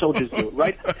Russian soldiers do,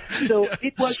 right? So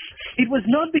it was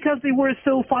not because they were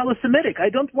so philo-Semitic. I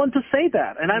don't want to say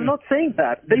that, and I'm not saying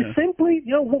that. They simply,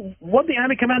 what the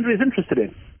army commander is interested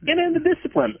in the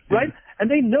discipline, right? And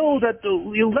they know that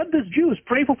you let these Jews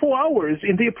pray for 4 hours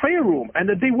in their prayer room, and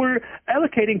that they were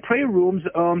allocating prayer rooms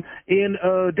in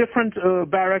different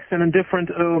barracks and in different,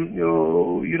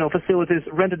 facilities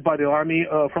rented by the army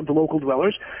from the local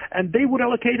dwellers, and they would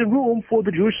allocate a room for the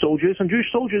Jewish soldiers, and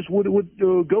Jewish soldiers would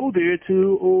go there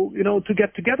to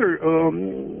get together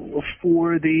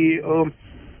for the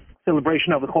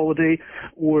celebration of the holiday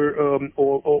or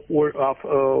of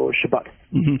Shabbat.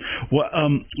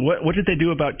 What did they do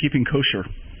about keeping kosher?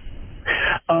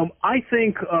 I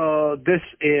think this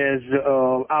is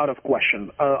out of question.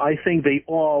 I think they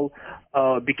all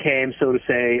became, so to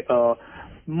say,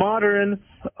 modern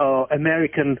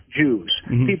American Jews,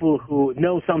 people who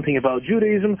know something about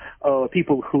Judaism,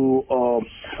 people who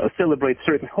celebrate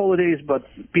certain holidays, but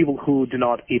people who do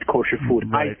not eat kosher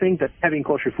food. Right. I think that having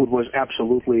kosher food was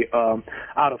absolutely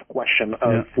out of question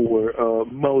for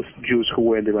most Jews who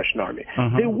were in the Russian army.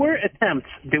 There were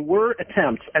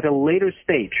attempts at a later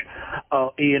stage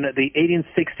in the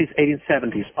 1860s,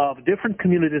 1870s of different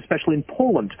communities, especially in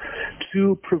Poland,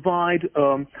 to provide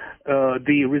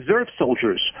the reserve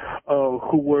soldiers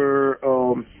who were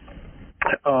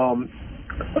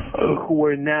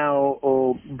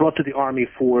now brought to the army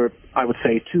for, I would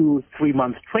say, 2-3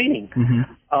 months training.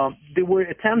 There were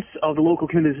attempts of the local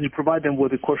communities to provide them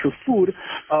with kosher food,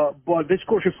 but this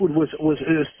kosher food was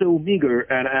so meager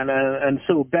and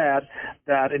so bad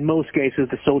that in most cases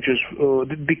the soldiers,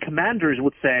 the commanders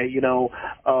would say,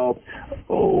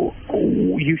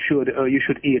 you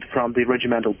should eat from the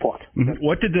regimental pot.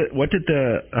 What did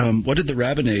the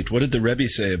rabbinate, what did the Rebbe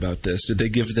say about this? Did they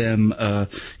give them,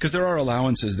 because there are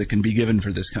allowances that can be given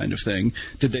for this kind of thing.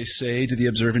 Did they say to the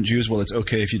observant Jews, well, it's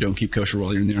okay if you don't keep kosher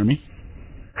while you're in the army?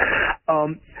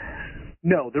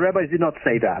 No, the rabbis did not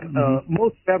say that.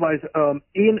 Most rabbis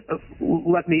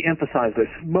let me emphasize this,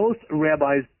 most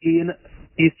rabbis in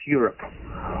East Europe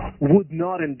would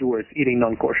not endorse eating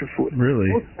non-kosher food.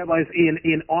 Really? Most rabbis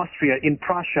in Austria, in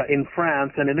Prussia, in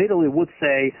France, and in Italy would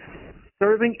say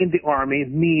serving in the army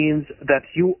means that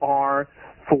you are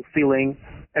fulfilling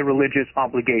a religious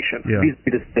obligation vis-a-vis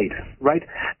the state, right?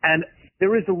 And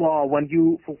there is a law, when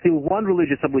you fulfill one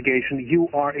religious obligation, you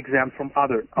are exempt from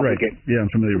other obligations. Right. Yeah, I'm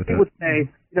familiar with that. They would say,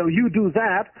 you do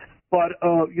that, but,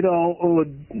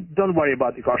 don't worry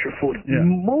about the kosher food. Yeah.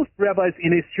 Most rabbis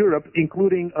in East Europe,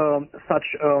 including such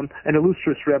an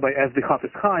illustrious rabbi as the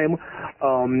Chafetz Chaim,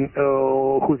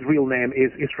 whose real name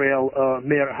is Israel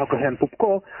Meir HaKohen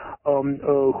Pupko,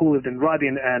 who lived in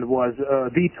Rabin and was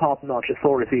the top-notch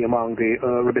authority among the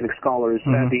rabbinic scholars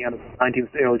at the end of the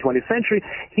 19th, early 20th century,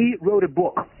 he wrote a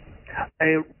book,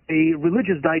 a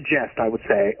religious digest, I would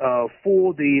say,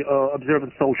 for the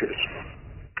observant soldiers.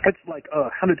 It's like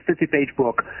a 150-page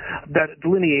book that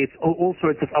delineates all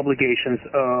sorts of obligations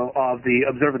of the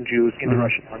observant Jews in the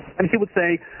Russian army. And he would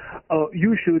say,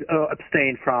 you should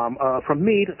abstain from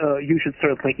meat. You should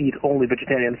certainly eat only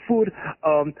vegetarian food.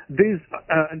 And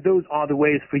those are the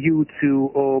ways for you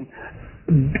to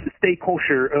stay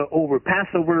kosher over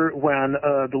Passover when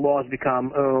the laws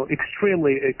become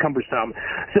extremely cumbersome.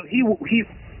 So he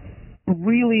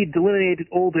really delineated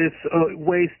all these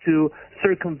ways to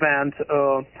circumvent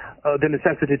the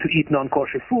necessity to eat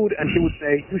non-kosher food, and he would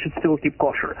say, you should still keep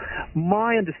kosher.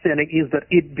 My understanding is that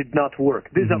it did not work.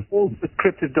 These are all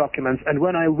prescriptive documents, and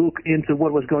when I look into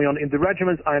what was going on in the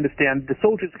regiments, I understand the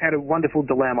soldiers had a wonderful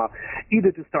dilemma,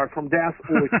 either to start from death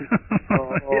or to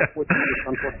or to eat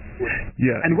non-kosher food.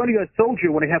 Yeah. And when you're a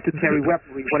soldier, when you have to carry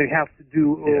weaponry, when you have to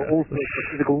do all sorts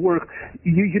of physical work,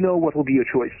 you know what will be your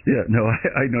choice. Yeah, no,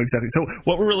 I know exactly. So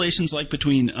what were relations like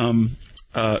between,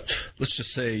 let's just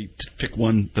say, to pick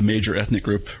one, the major ethnic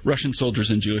group, Russian soldiers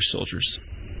and Jewish soldiers?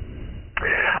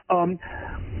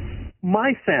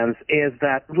 My sense is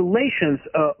that relations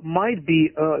might be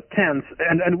tense,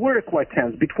 and were quite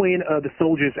tense, between the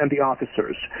soldiers and the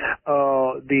officers,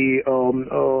 the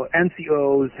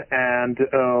NCOs and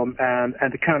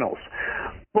the colonels.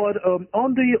 But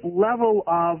on the level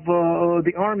of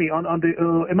the army,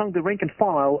 among the rank and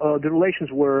file, the relations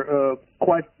were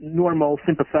quite normal,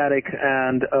 sympathetic,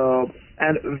 and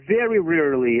very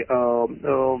rarely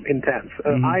intense.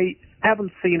 I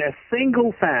haven't seen a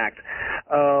single fact,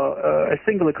 a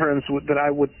single occurrence that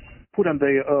I would put on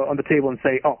the table and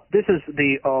say, oh, this is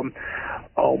the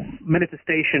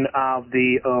manifestation of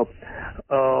the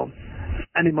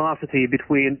animosity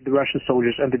between the Russian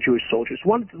soldiers and the Jewish soldiers.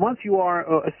 Once you are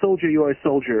a soldier, you are a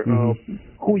soldier.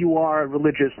 Who you are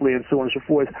religiously and so on and so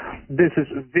forth, this is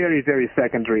very, very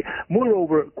secondary.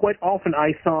 Moreover, quite often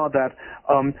I saw that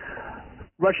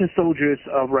Russian soldiers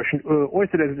of Russian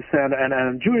Orthodox descent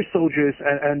and Jewish soldiers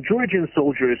and Georgian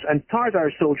soldiers and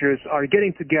Tatar soldiers are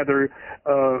getting together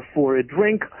for a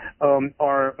drink,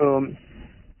 are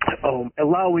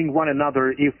allowing one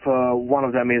another, if one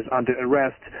of them is under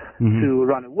arrest, to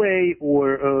run away,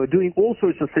 or doing all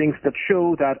sorts of things that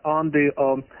show that on the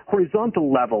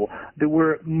horizontal level there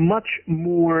were much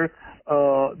more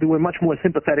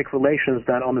sympathetic relations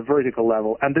than on the vertical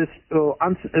level, and this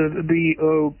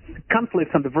the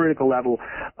conflicts on the vertical level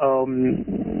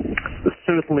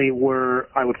certainly were,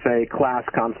 I would say, class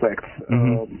conflicts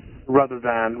rather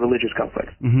than religious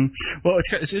conflicts. Well,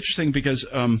 it's interesting because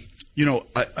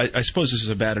I suppose this is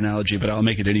a bad analogy, but I'll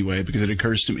make it anyway because it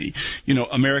occurs to me.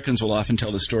 Americans will often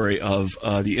tell the story of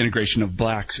the integration of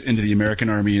blacks into the American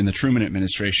Army in the Truman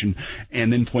administration,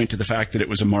 and then point to the fact that it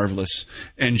was a marvelous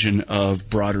engine of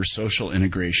broader social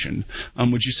integration.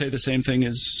 Would you say the same thing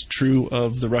is true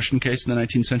of the Russian case in the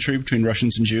 19th century between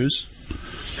Russians and Jews?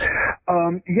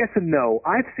 Yes and no.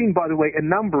 I've seen, by the way, a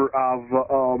number of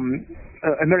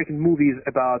American movies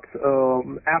about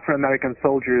Afro-American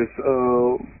soldiers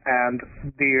and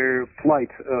their plight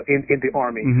in the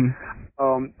army,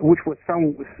 which was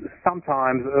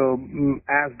sometimes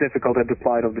as difficult as the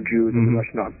plight of the Jews in the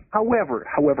Russian army.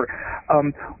 However,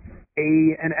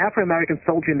 an Afro-American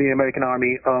soldier in the American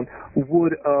army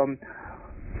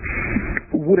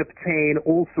would obtain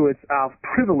all sorts of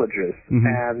privileges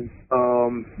and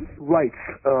rights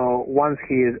once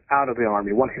he is out of the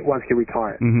army, once he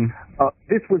retires.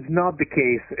 This was not the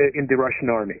case in the Russian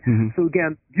army. So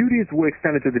again, duties were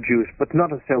extended to the Jews, but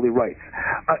not necessarily rights.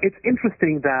 It's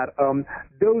interesting that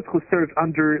those who served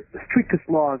under strictest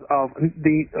laws of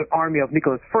the army of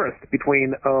Nicholas I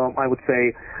between, I would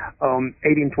say,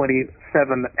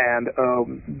 1827 and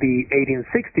the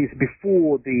 1860s,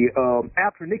 before the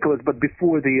after Nicholas, but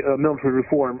before the military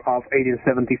reform of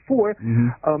 1874,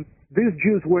 these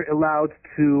Jews were allowed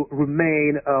to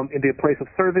remain in their place of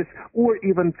service, or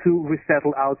even to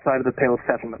resettle outside of the Pale of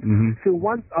Settlement. So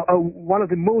one of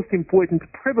the most important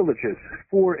privileges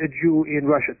for a Jew in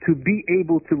Russia, to be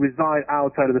able to reside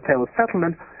outside of the Pale of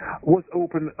Settlement, was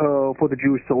open for the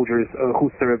Jewish soldiers who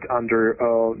served under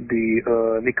the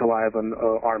Nikolaevan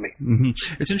army.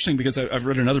 It's interesting because I've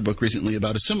read another book recently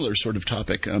about a similar sort of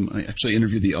topic. I actually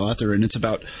interviewed the author, and it's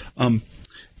about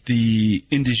the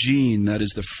indigènes, that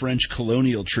is the French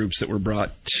colonial troops that were brought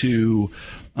to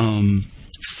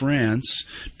France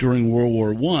during World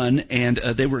War I, and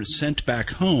they were sent back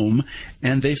home,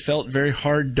 and they felt very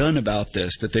hard done about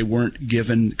this, that they weren't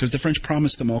given, because the French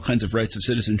promised them all kinds of rights of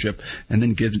citizenship and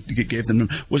then gave them.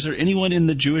 Was there anyone in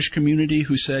the Jewish community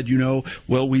who said,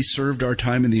 well, we served our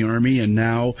time in the army and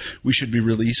now we should be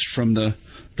released from the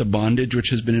bondage which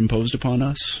has been imposed upon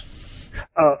us?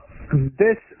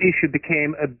 This issue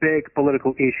became a big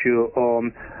political issue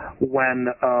when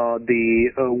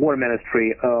the War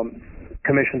Ministry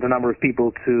commissioned a number of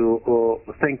people to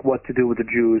think what to do with the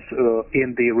Jews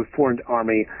in the Reformed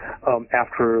Army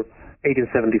after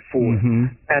 1874.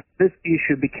 And this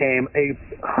issue became a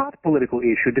hot political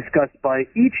issue discussed by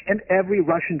each and every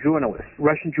Russian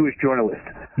Jewish journalist,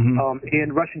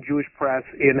 in Russian Jewish press,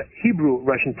 in Hebrew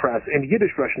Russian press, in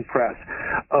Yiddish Russian press,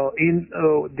 in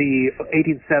the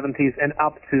 1870s and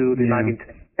up to the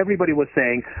 1910s. everybody was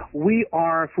saying, we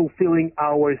are fulfilling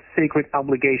our sacred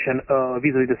obligation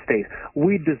vis-a-vis the state.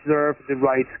 We deserve the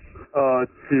right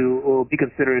to be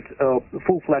considered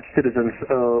full-fledged citizens,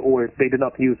 or they did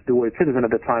not use the word citizen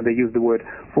at the time, they used the word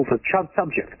full-fledged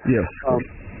subject. Yes.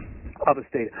 Of a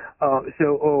state.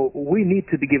 So we need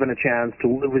to be given a chance to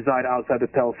reside outside the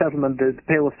Pale of Settlement. The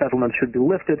Pale of Settlement should be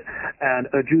lifted, and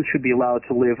Jews should be allowed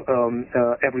to live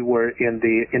everywhere in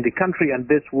the country, and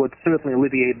this would certainly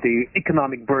alleviate the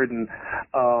economic burden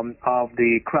of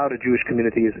the crowded Jewish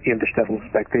communities in the Shtetl,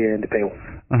 Spektae, and the Pale.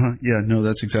 Yeah, no,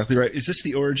 that's exactly right. Is this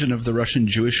the origin of the Russian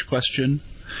Jewish question?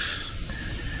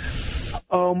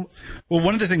 Well,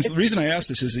 one of the things, the reason I ask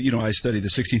this is that, I study the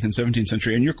 16th and 17th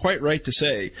century, and you're quite right to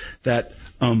say that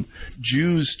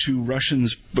Jews to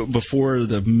Russians before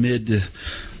the mid,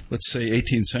 let's say,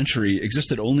 18th century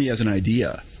existed only as an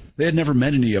idea. They had never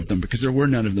met any of them because there were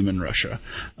none of them in Russia.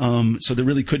 So there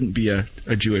really couldn't be a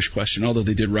Jewish question, although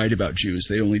they did write about Jews.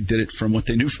 They only did it from what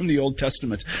they knew from the Old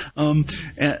Testament.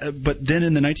 But then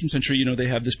in the 19th century, they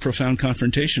have this profound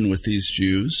confrontation with these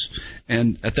Jews.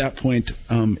 And at that point,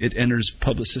 it enters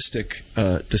publicistic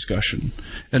discussion.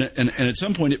 And at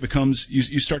some point, it becomes,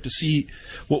 you start to see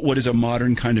what is a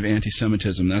modern kind of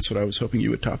anti-Semitism. That's what I was hoping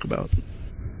you would talk about.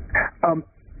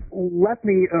 Let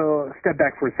me step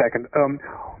back for a second.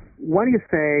 When you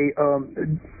say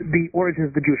the origins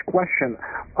of the Jewish question,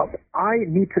 I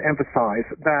need to emphasize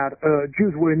that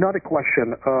Jews were not a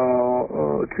question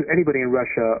to anybody in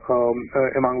Russia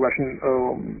among Russian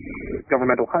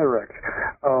governmental hierarchs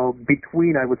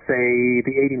between, I would say,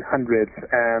 the 1800s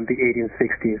and the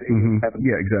 1860s, 1870s.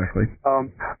 Yeah, exactly.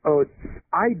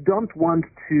 I don't want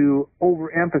to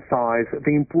overemphasize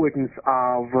the importance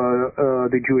of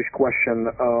the Jewish question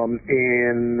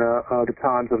in the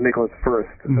times of Nicholas I.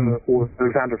 Or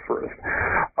Alexander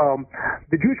I.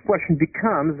 The Jewish question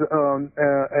becomes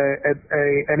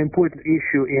an important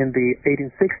issue in the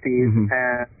 1860s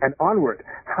and onward.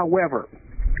 However,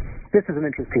 this is an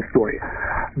interesting story.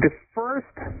 The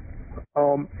first,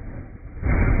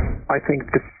 I think,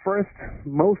 the first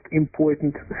most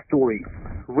important story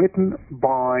written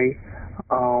by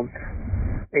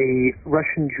a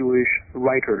Russian Jewish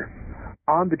writer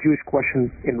on the Jewish question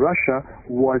in Russia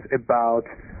was about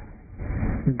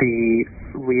the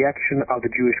reaction of the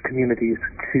Jewish communities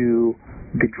to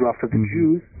the draft of the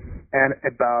Jews and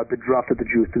about the draft of the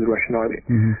Jews to the Russian army.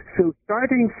 So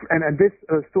starting, and this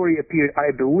story appeared,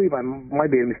 I believe, I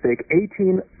might be a mistake,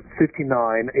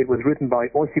 1859. It was written by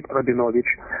Osip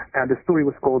Rabinovich, and the story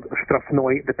was called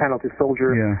Shtrafnoy, the penalty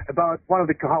soldier, about one of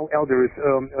the Kahal elders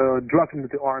drafted into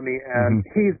the army, and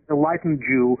he's an enlightened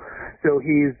Jew, so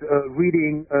he's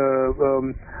reading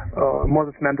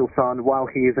Moses Mendelssohn while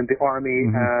he is in the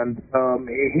army, and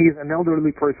he's an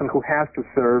elderly person who has to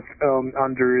serve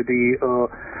under the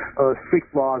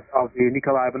strict laws of the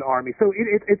Nikolaevan army. So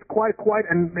it's quite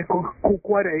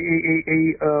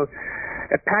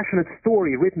a passionate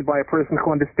story written by a person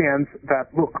who understands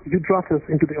that, look, you draft us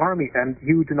into the army and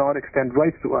you do not extend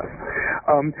rights to us.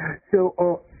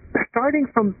 Starting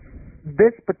from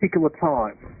this particular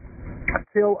time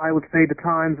till, I would say, the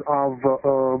times of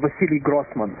Vasily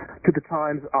Grossman, to the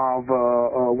times of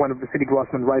when Vasily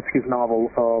Grossman writes his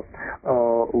novel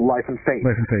Life and Fate.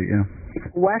 Life and Fate, yeah. The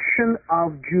question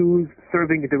of Jews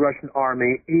serving in the Russian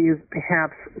army is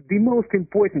perhaps the most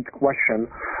important question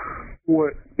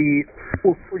for the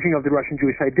forging of the Russian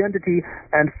Jewish identity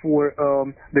and for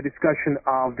the discussion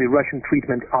of the Russian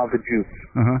treatment of the Jews.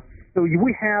 So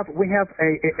we have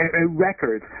a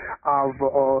record of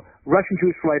Russian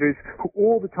Jewish writers who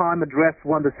all the time address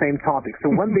one the same topic. So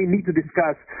when they need to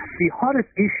discuss the hottest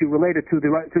issue related to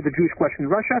the Jewish question in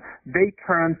Russia, they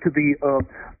turn to the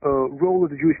role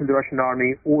of the Jews in the Russian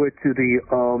army, or to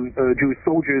the Jewish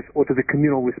soldiers, or to the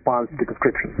communal response to the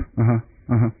conscription.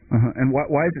 And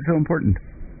why is it so important?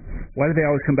 Why do they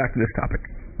always come back to this topic?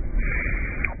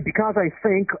 Because I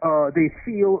think they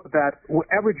feel that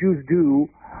whatever Jews do,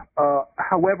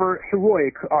 however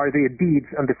heroic are their deeds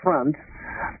on the front,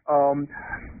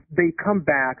 they come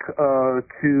back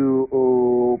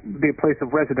to their place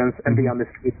of residence and be on the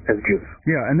streets as Jews.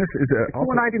 Yeah, and this is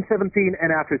before 1917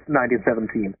 and after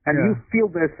 1917, and you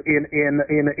feel this in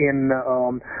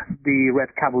the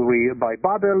Red Cavalry by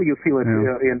Babel. You feel it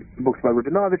in books by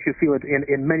Rabinovich. You feel it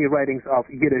in many writings of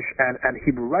Yiddish and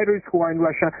Hebrew writers who are in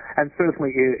Russia, and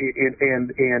certainly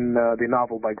in the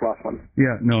novel by Grossman.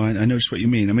 Yeah, no, I noticed what you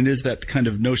mean. I mean, there's that kind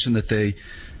of notion that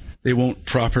they won't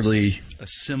properly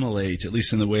assimilate, at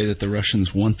least in the way that the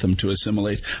Russians want them to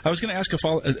assimilate. I was going to ask a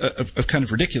kind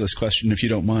of ridiculous question, if you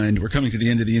don't mind. We're coming to the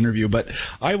end of the interview, but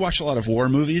I watch a lot of war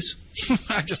movies.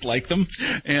 I just like them,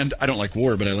 and I don't like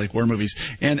war, but I like war movies,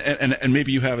 and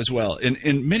maybe you have as well.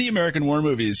 In many American war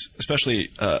movies, especially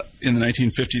in the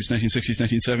 1950s, 1960s,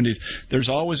 1970s, there's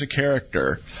always a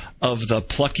character of the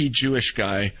plucky Jewish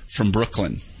guy from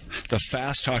Brooklyn, the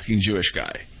fast-talking Jewish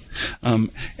guy.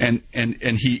 And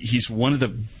he's one of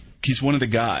the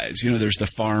guys. You know, there's the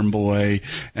farm boy,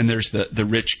 and there's the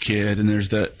rich kid, and there's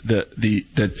the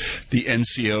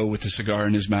NCO with the cigar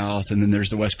in his mouth, and then there's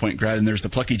the West Point grad, and there's the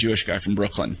plucky Jewish guy from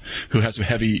Brooklyn who has a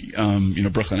heavy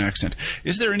Brooklyn accent.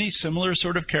 Is there any similar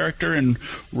sort of character in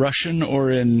Russian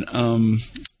or in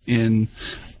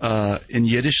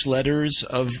Yiddish letters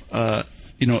of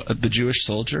the Jewish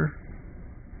soldier?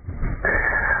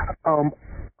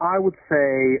 I would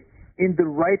say in the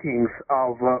writings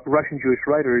of Russian Jewish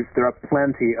writers, there are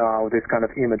plenty of this kind of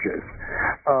images.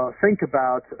 Think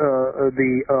about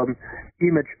the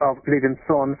image of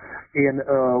Levinson in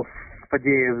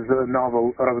Faddeev's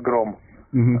novel Razgrom.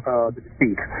 The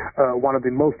Defeat, one of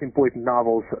the most important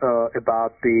novels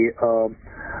about the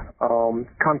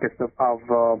conquest of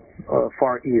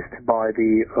Far East by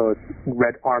the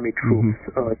Red Army troops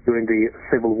during the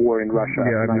Civil War in Russia.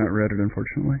 Yeah, I've not read it,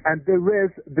 unfortunately. And there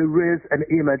is an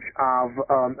image of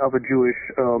a Jewish,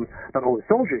 not only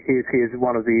soldier. He is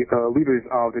one of the leaders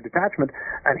of the detachment,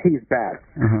 and he's bad.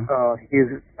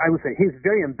 I would say he's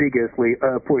very ambiguously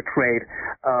portrayed,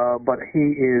 but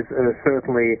he is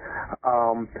certainly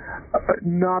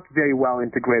not very well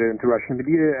integrated into Russian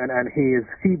media, and he is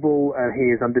feeble and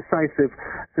he is undecisive.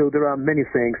 So there are many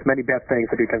bad things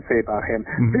that you can say about him.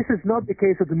 This is not the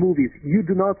case of the movies. You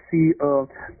do not see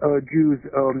Jewish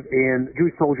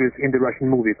soldiers in the Russian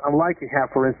movies, unlike you have,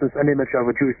 for instance, an image of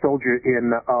a Jewish soldier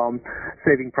in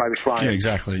Saving Private Ryan. Yeah,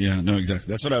 exactly. Yeah, no,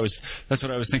 exactly. That's what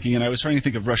I was thinking, and I was trying to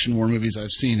think of Russian war movies I've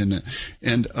seen,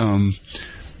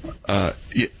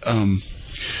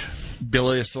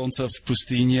 Белое солнце в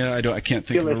пустыне. I can't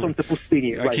think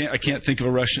I can't think of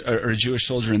a Russian or a Jewish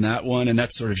soldier in that one, and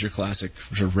that's sort of your classic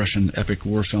sort of Russian epic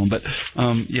war film. But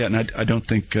and I don't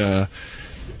think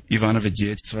Ivanovo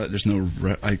Детство.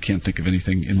 I can't think of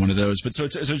anything in one of those. But so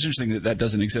it's interesting that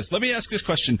doesn't exist. Let me ask this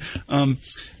question: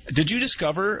 did you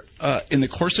discover in the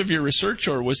course of your research,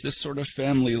 or was this sort of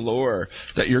family lore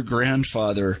that your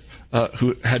grandfather,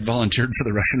 who had volunteered for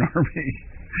the Russian army?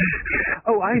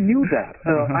 Oh, I knew that.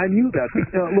 I knew that.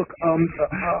 Look,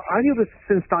 I knew this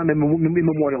since time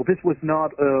immemorial. This was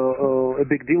not a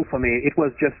big deal for me. It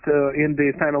was just in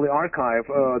the family archive,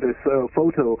 this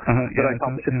photo that I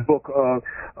published in the book.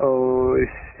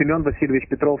 Semyon Vasilievich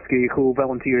Petrovsky, who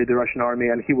volunteered the Russian army,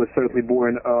 and he was certainly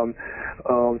born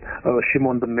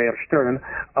Shimon ben Meir Shtern.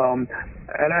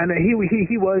 And he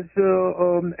was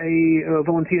a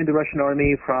volunteer in the Russian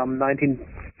army from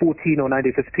 1914 or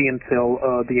 1915 till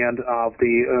the end of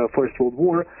the First World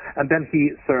War, and then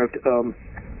he served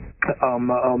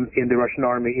in the Russian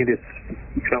army, in this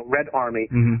Red Army,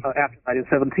 after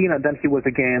 1917, and then he was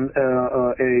again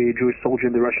a Jewish soldier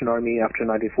in the Russian army after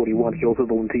 1941. He also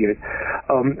volunteered.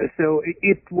 So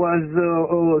it was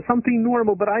something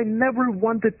normal, but I never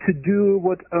wanted to do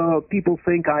what people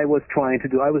think I was trying to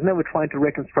do. I was never trying to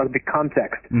reconstruct the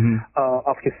context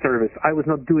of his service. I was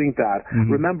not doing that.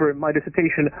 Remember, my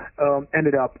dissertation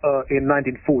ended up in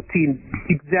 1914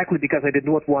 exactly because I did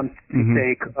not want to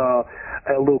take a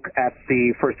look at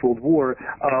the First World War.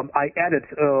 I added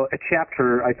a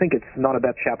chapter. I think it's not a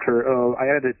bad chapter. I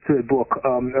added it to a book,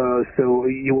 so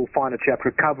you will find a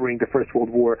chapter covering the First World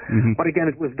War. But again,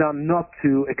 it was done not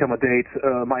to accommodate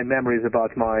my memories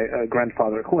about my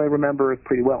grandfather, who I remember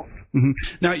pretty well.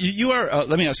 Now, you are,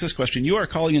 let me ask this question. You are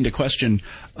calling into question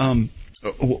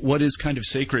what is kind of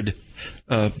sacred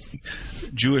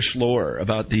Jewish lore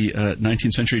about the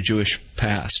 19th century Jewish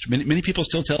past. Many people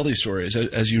still tell these stories,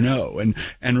 as you know, and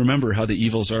remember how the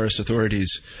evil Tsarist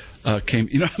authorities came.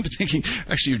 You know, I'm thinking,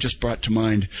 actually, you just brought to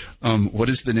mind, what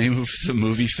is the name of the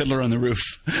movie, Fiddler on the Roof?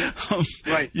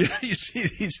 Right. Yeah, you see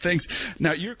these things.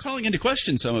 Now, you're calling into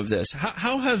question some of this.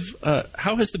 How has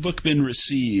the book been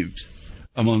received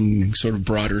among sort of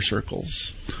broader circles?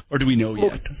 Or do we know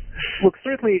yet? Look,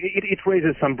 certainly it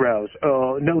raises some brows,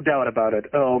 no doubt about it.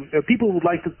 People would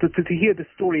like to hear the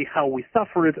story, how we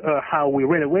suffered, how we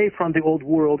ran away from the old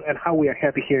world, and how we are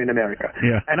happy here in America.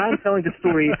 Yeah. And I'm telling the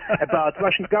story about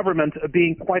Russian government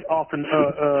being quite often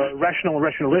rational and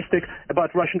rationalistic,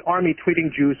 about Russian army treating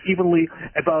Jews evenly,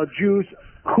 about Jews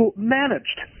who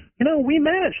managed we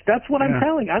managed. That's what I'm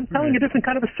telling. I'm telling a different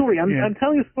kind of a story. I'm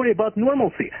telling a story about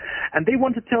normalcy, and they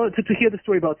want to hear the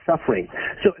story about suffering.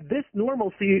 So this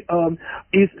normalcy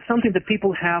is something that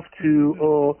people have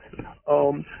to.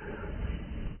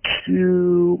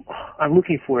 I'm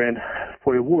looking for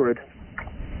a word.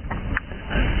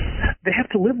 They have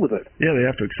to live with it. Yeah, they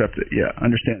have to accept it. Yeah,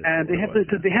 understand it. And they have to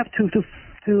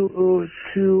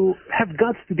have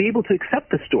guts to be able to accept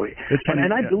the story.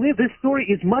 And I believe this story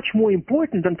is much more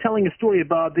important than telling a story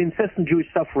about the incessant Jewish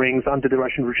sufferings under the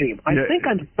Russian regime. I think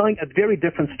I'm telling a very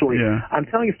different story. Yeah. I'm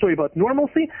telling a story about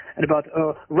normalcy and about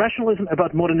rationalism,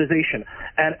 about modernization.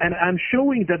 And I'm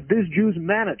showing that these Jews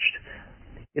managed.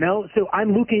 So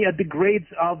I'm looking at the grades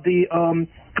of the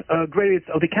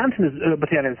Cantonist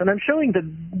battalions, and I'm showing that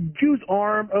Jews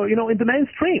are, in the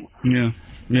mainstream. Yeah.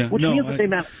 Which means that they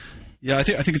manage. Yeah, I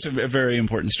think it's a very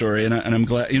important story, and I'm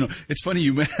glad. It's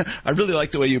funny. I really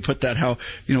like the way you put that. How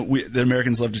the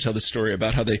Americans love to tell the story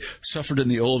about how they suffered in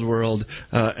the old world,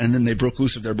 and then they broke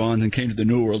loose of their bonds and came to the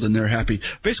new world, and they're happy.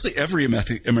 Basically, every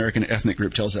American ethnic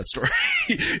group tells that story.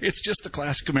 It's just the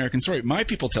classic American story. My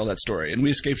people tell that story, and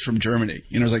we escaped from Germany.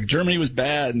 It's like Germany was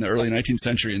bad in the early 19th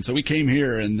century, and so we came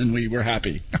here, and then we were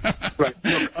happy. Right.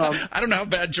 I don't know how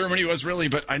bad Germany was really,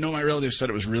 but I know my relatives said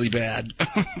it was really bad.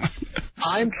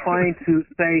 I'm trying to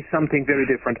say something very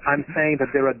different. I'm saying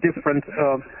that there are different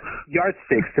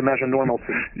yardsticks to measure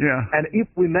normalcy. Yeah. And if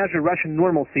we measure Russian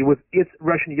normalcy with its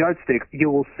Russian yardstick, you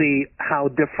will see how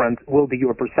different will be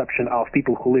your perception of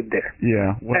people who live there.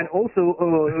 Yeah. Well, and also,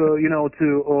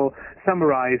 to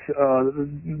summarize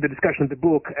the discussion of the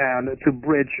book and to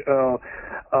bridge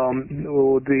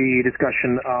the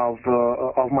discussion of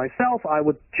myself, I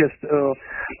would just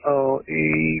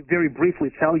very briefly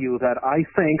tell you that I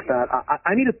think that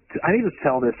I need to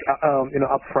tell this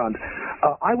up front.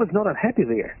 I was not unhappy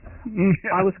there.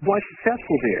 I was quite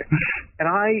successful there, and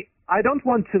I don't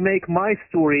want to make my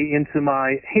story into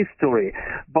my history,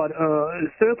 but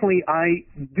certainly I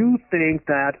do think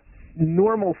that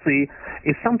normalcy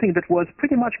is something that was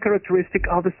pretty much characteristic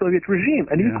of the Soviet regime,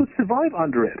 and you could survive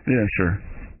under it. Yeah, sure.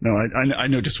 No, I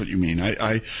know just what you mean.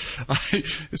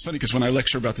 It's funny because when I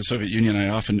lecture about the Soviet Union, I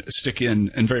often stick in,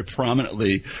 and very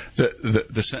prominently,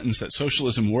 the sentence that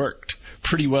socialism worked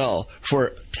pretty well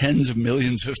for tens of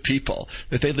millions of people,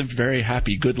 that they lived very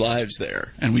happy, good lives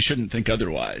there, and we shouldn't think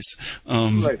otherwise.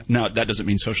 Right. Now, that doesn't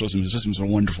mean socialism is a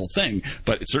wonderful thing,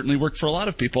 but it certainly worked for a lot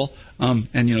of people, and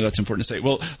that's important to say.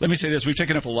 Well, let me say this. We've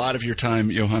taken up a lot of your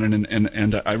time, Yohanan,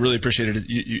 and I really appreciate it.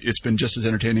 It's been just as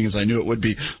entertaining as I knew it would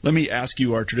be. Let me ask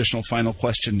you our traditional final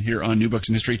question here on New Books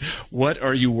in History. What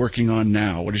are you working on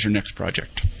now? What is your next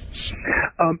project?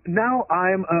 Now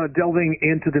I'm delving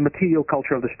into the material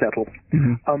culture of the shtetl.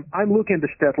 Mm-hmm. I'm looking at the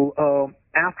shtetl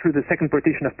after the second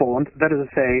partition of Poland, that is to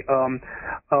say,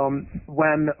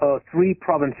 when three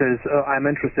provinces I'm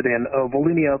interested in,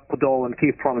 Volhynia, Podol, and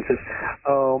Kiev provinces,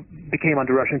 became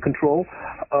under Russian control,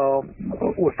 or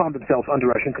found themselves under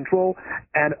Russian control,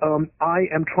 and I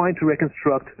am trying to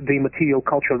reconstruct the material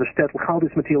culture of the shtetl, how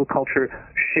this material culture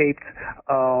shaped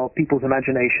people's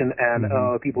imagination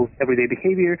and people's everyday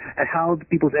behavior, and how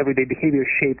people's everyday behavior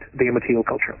shaped their material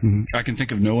culture. Mm-hmm. I can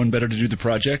think of no one better to do the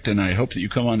project, and I hope that you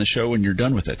come on the show when you're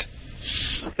done with it.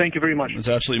 Thank you very much. It's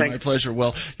absolutely my pleasure.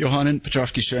 Well, Yohanan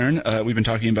Petrovsky-Shtern, we've been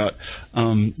talking about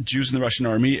Jews in the Russian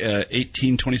Army,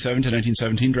 1827 to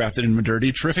 1917, drafted in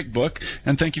modernity. Terrific book,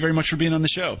 and thank you very much for being on the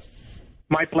show.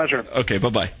 My pleasure. Okay,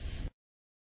 bye-bye.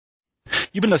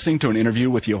 You've been listening to an interview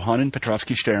with Yohanan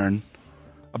Petrovsky-Shtern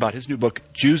about his new book,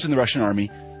 Jews in the Russian Army,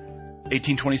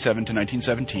 1827 to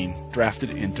 1917, drafted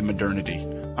into modernity.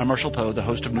 I'm Marshall Poe, the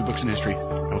host of New Books in History.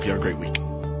 I hope you have a great week.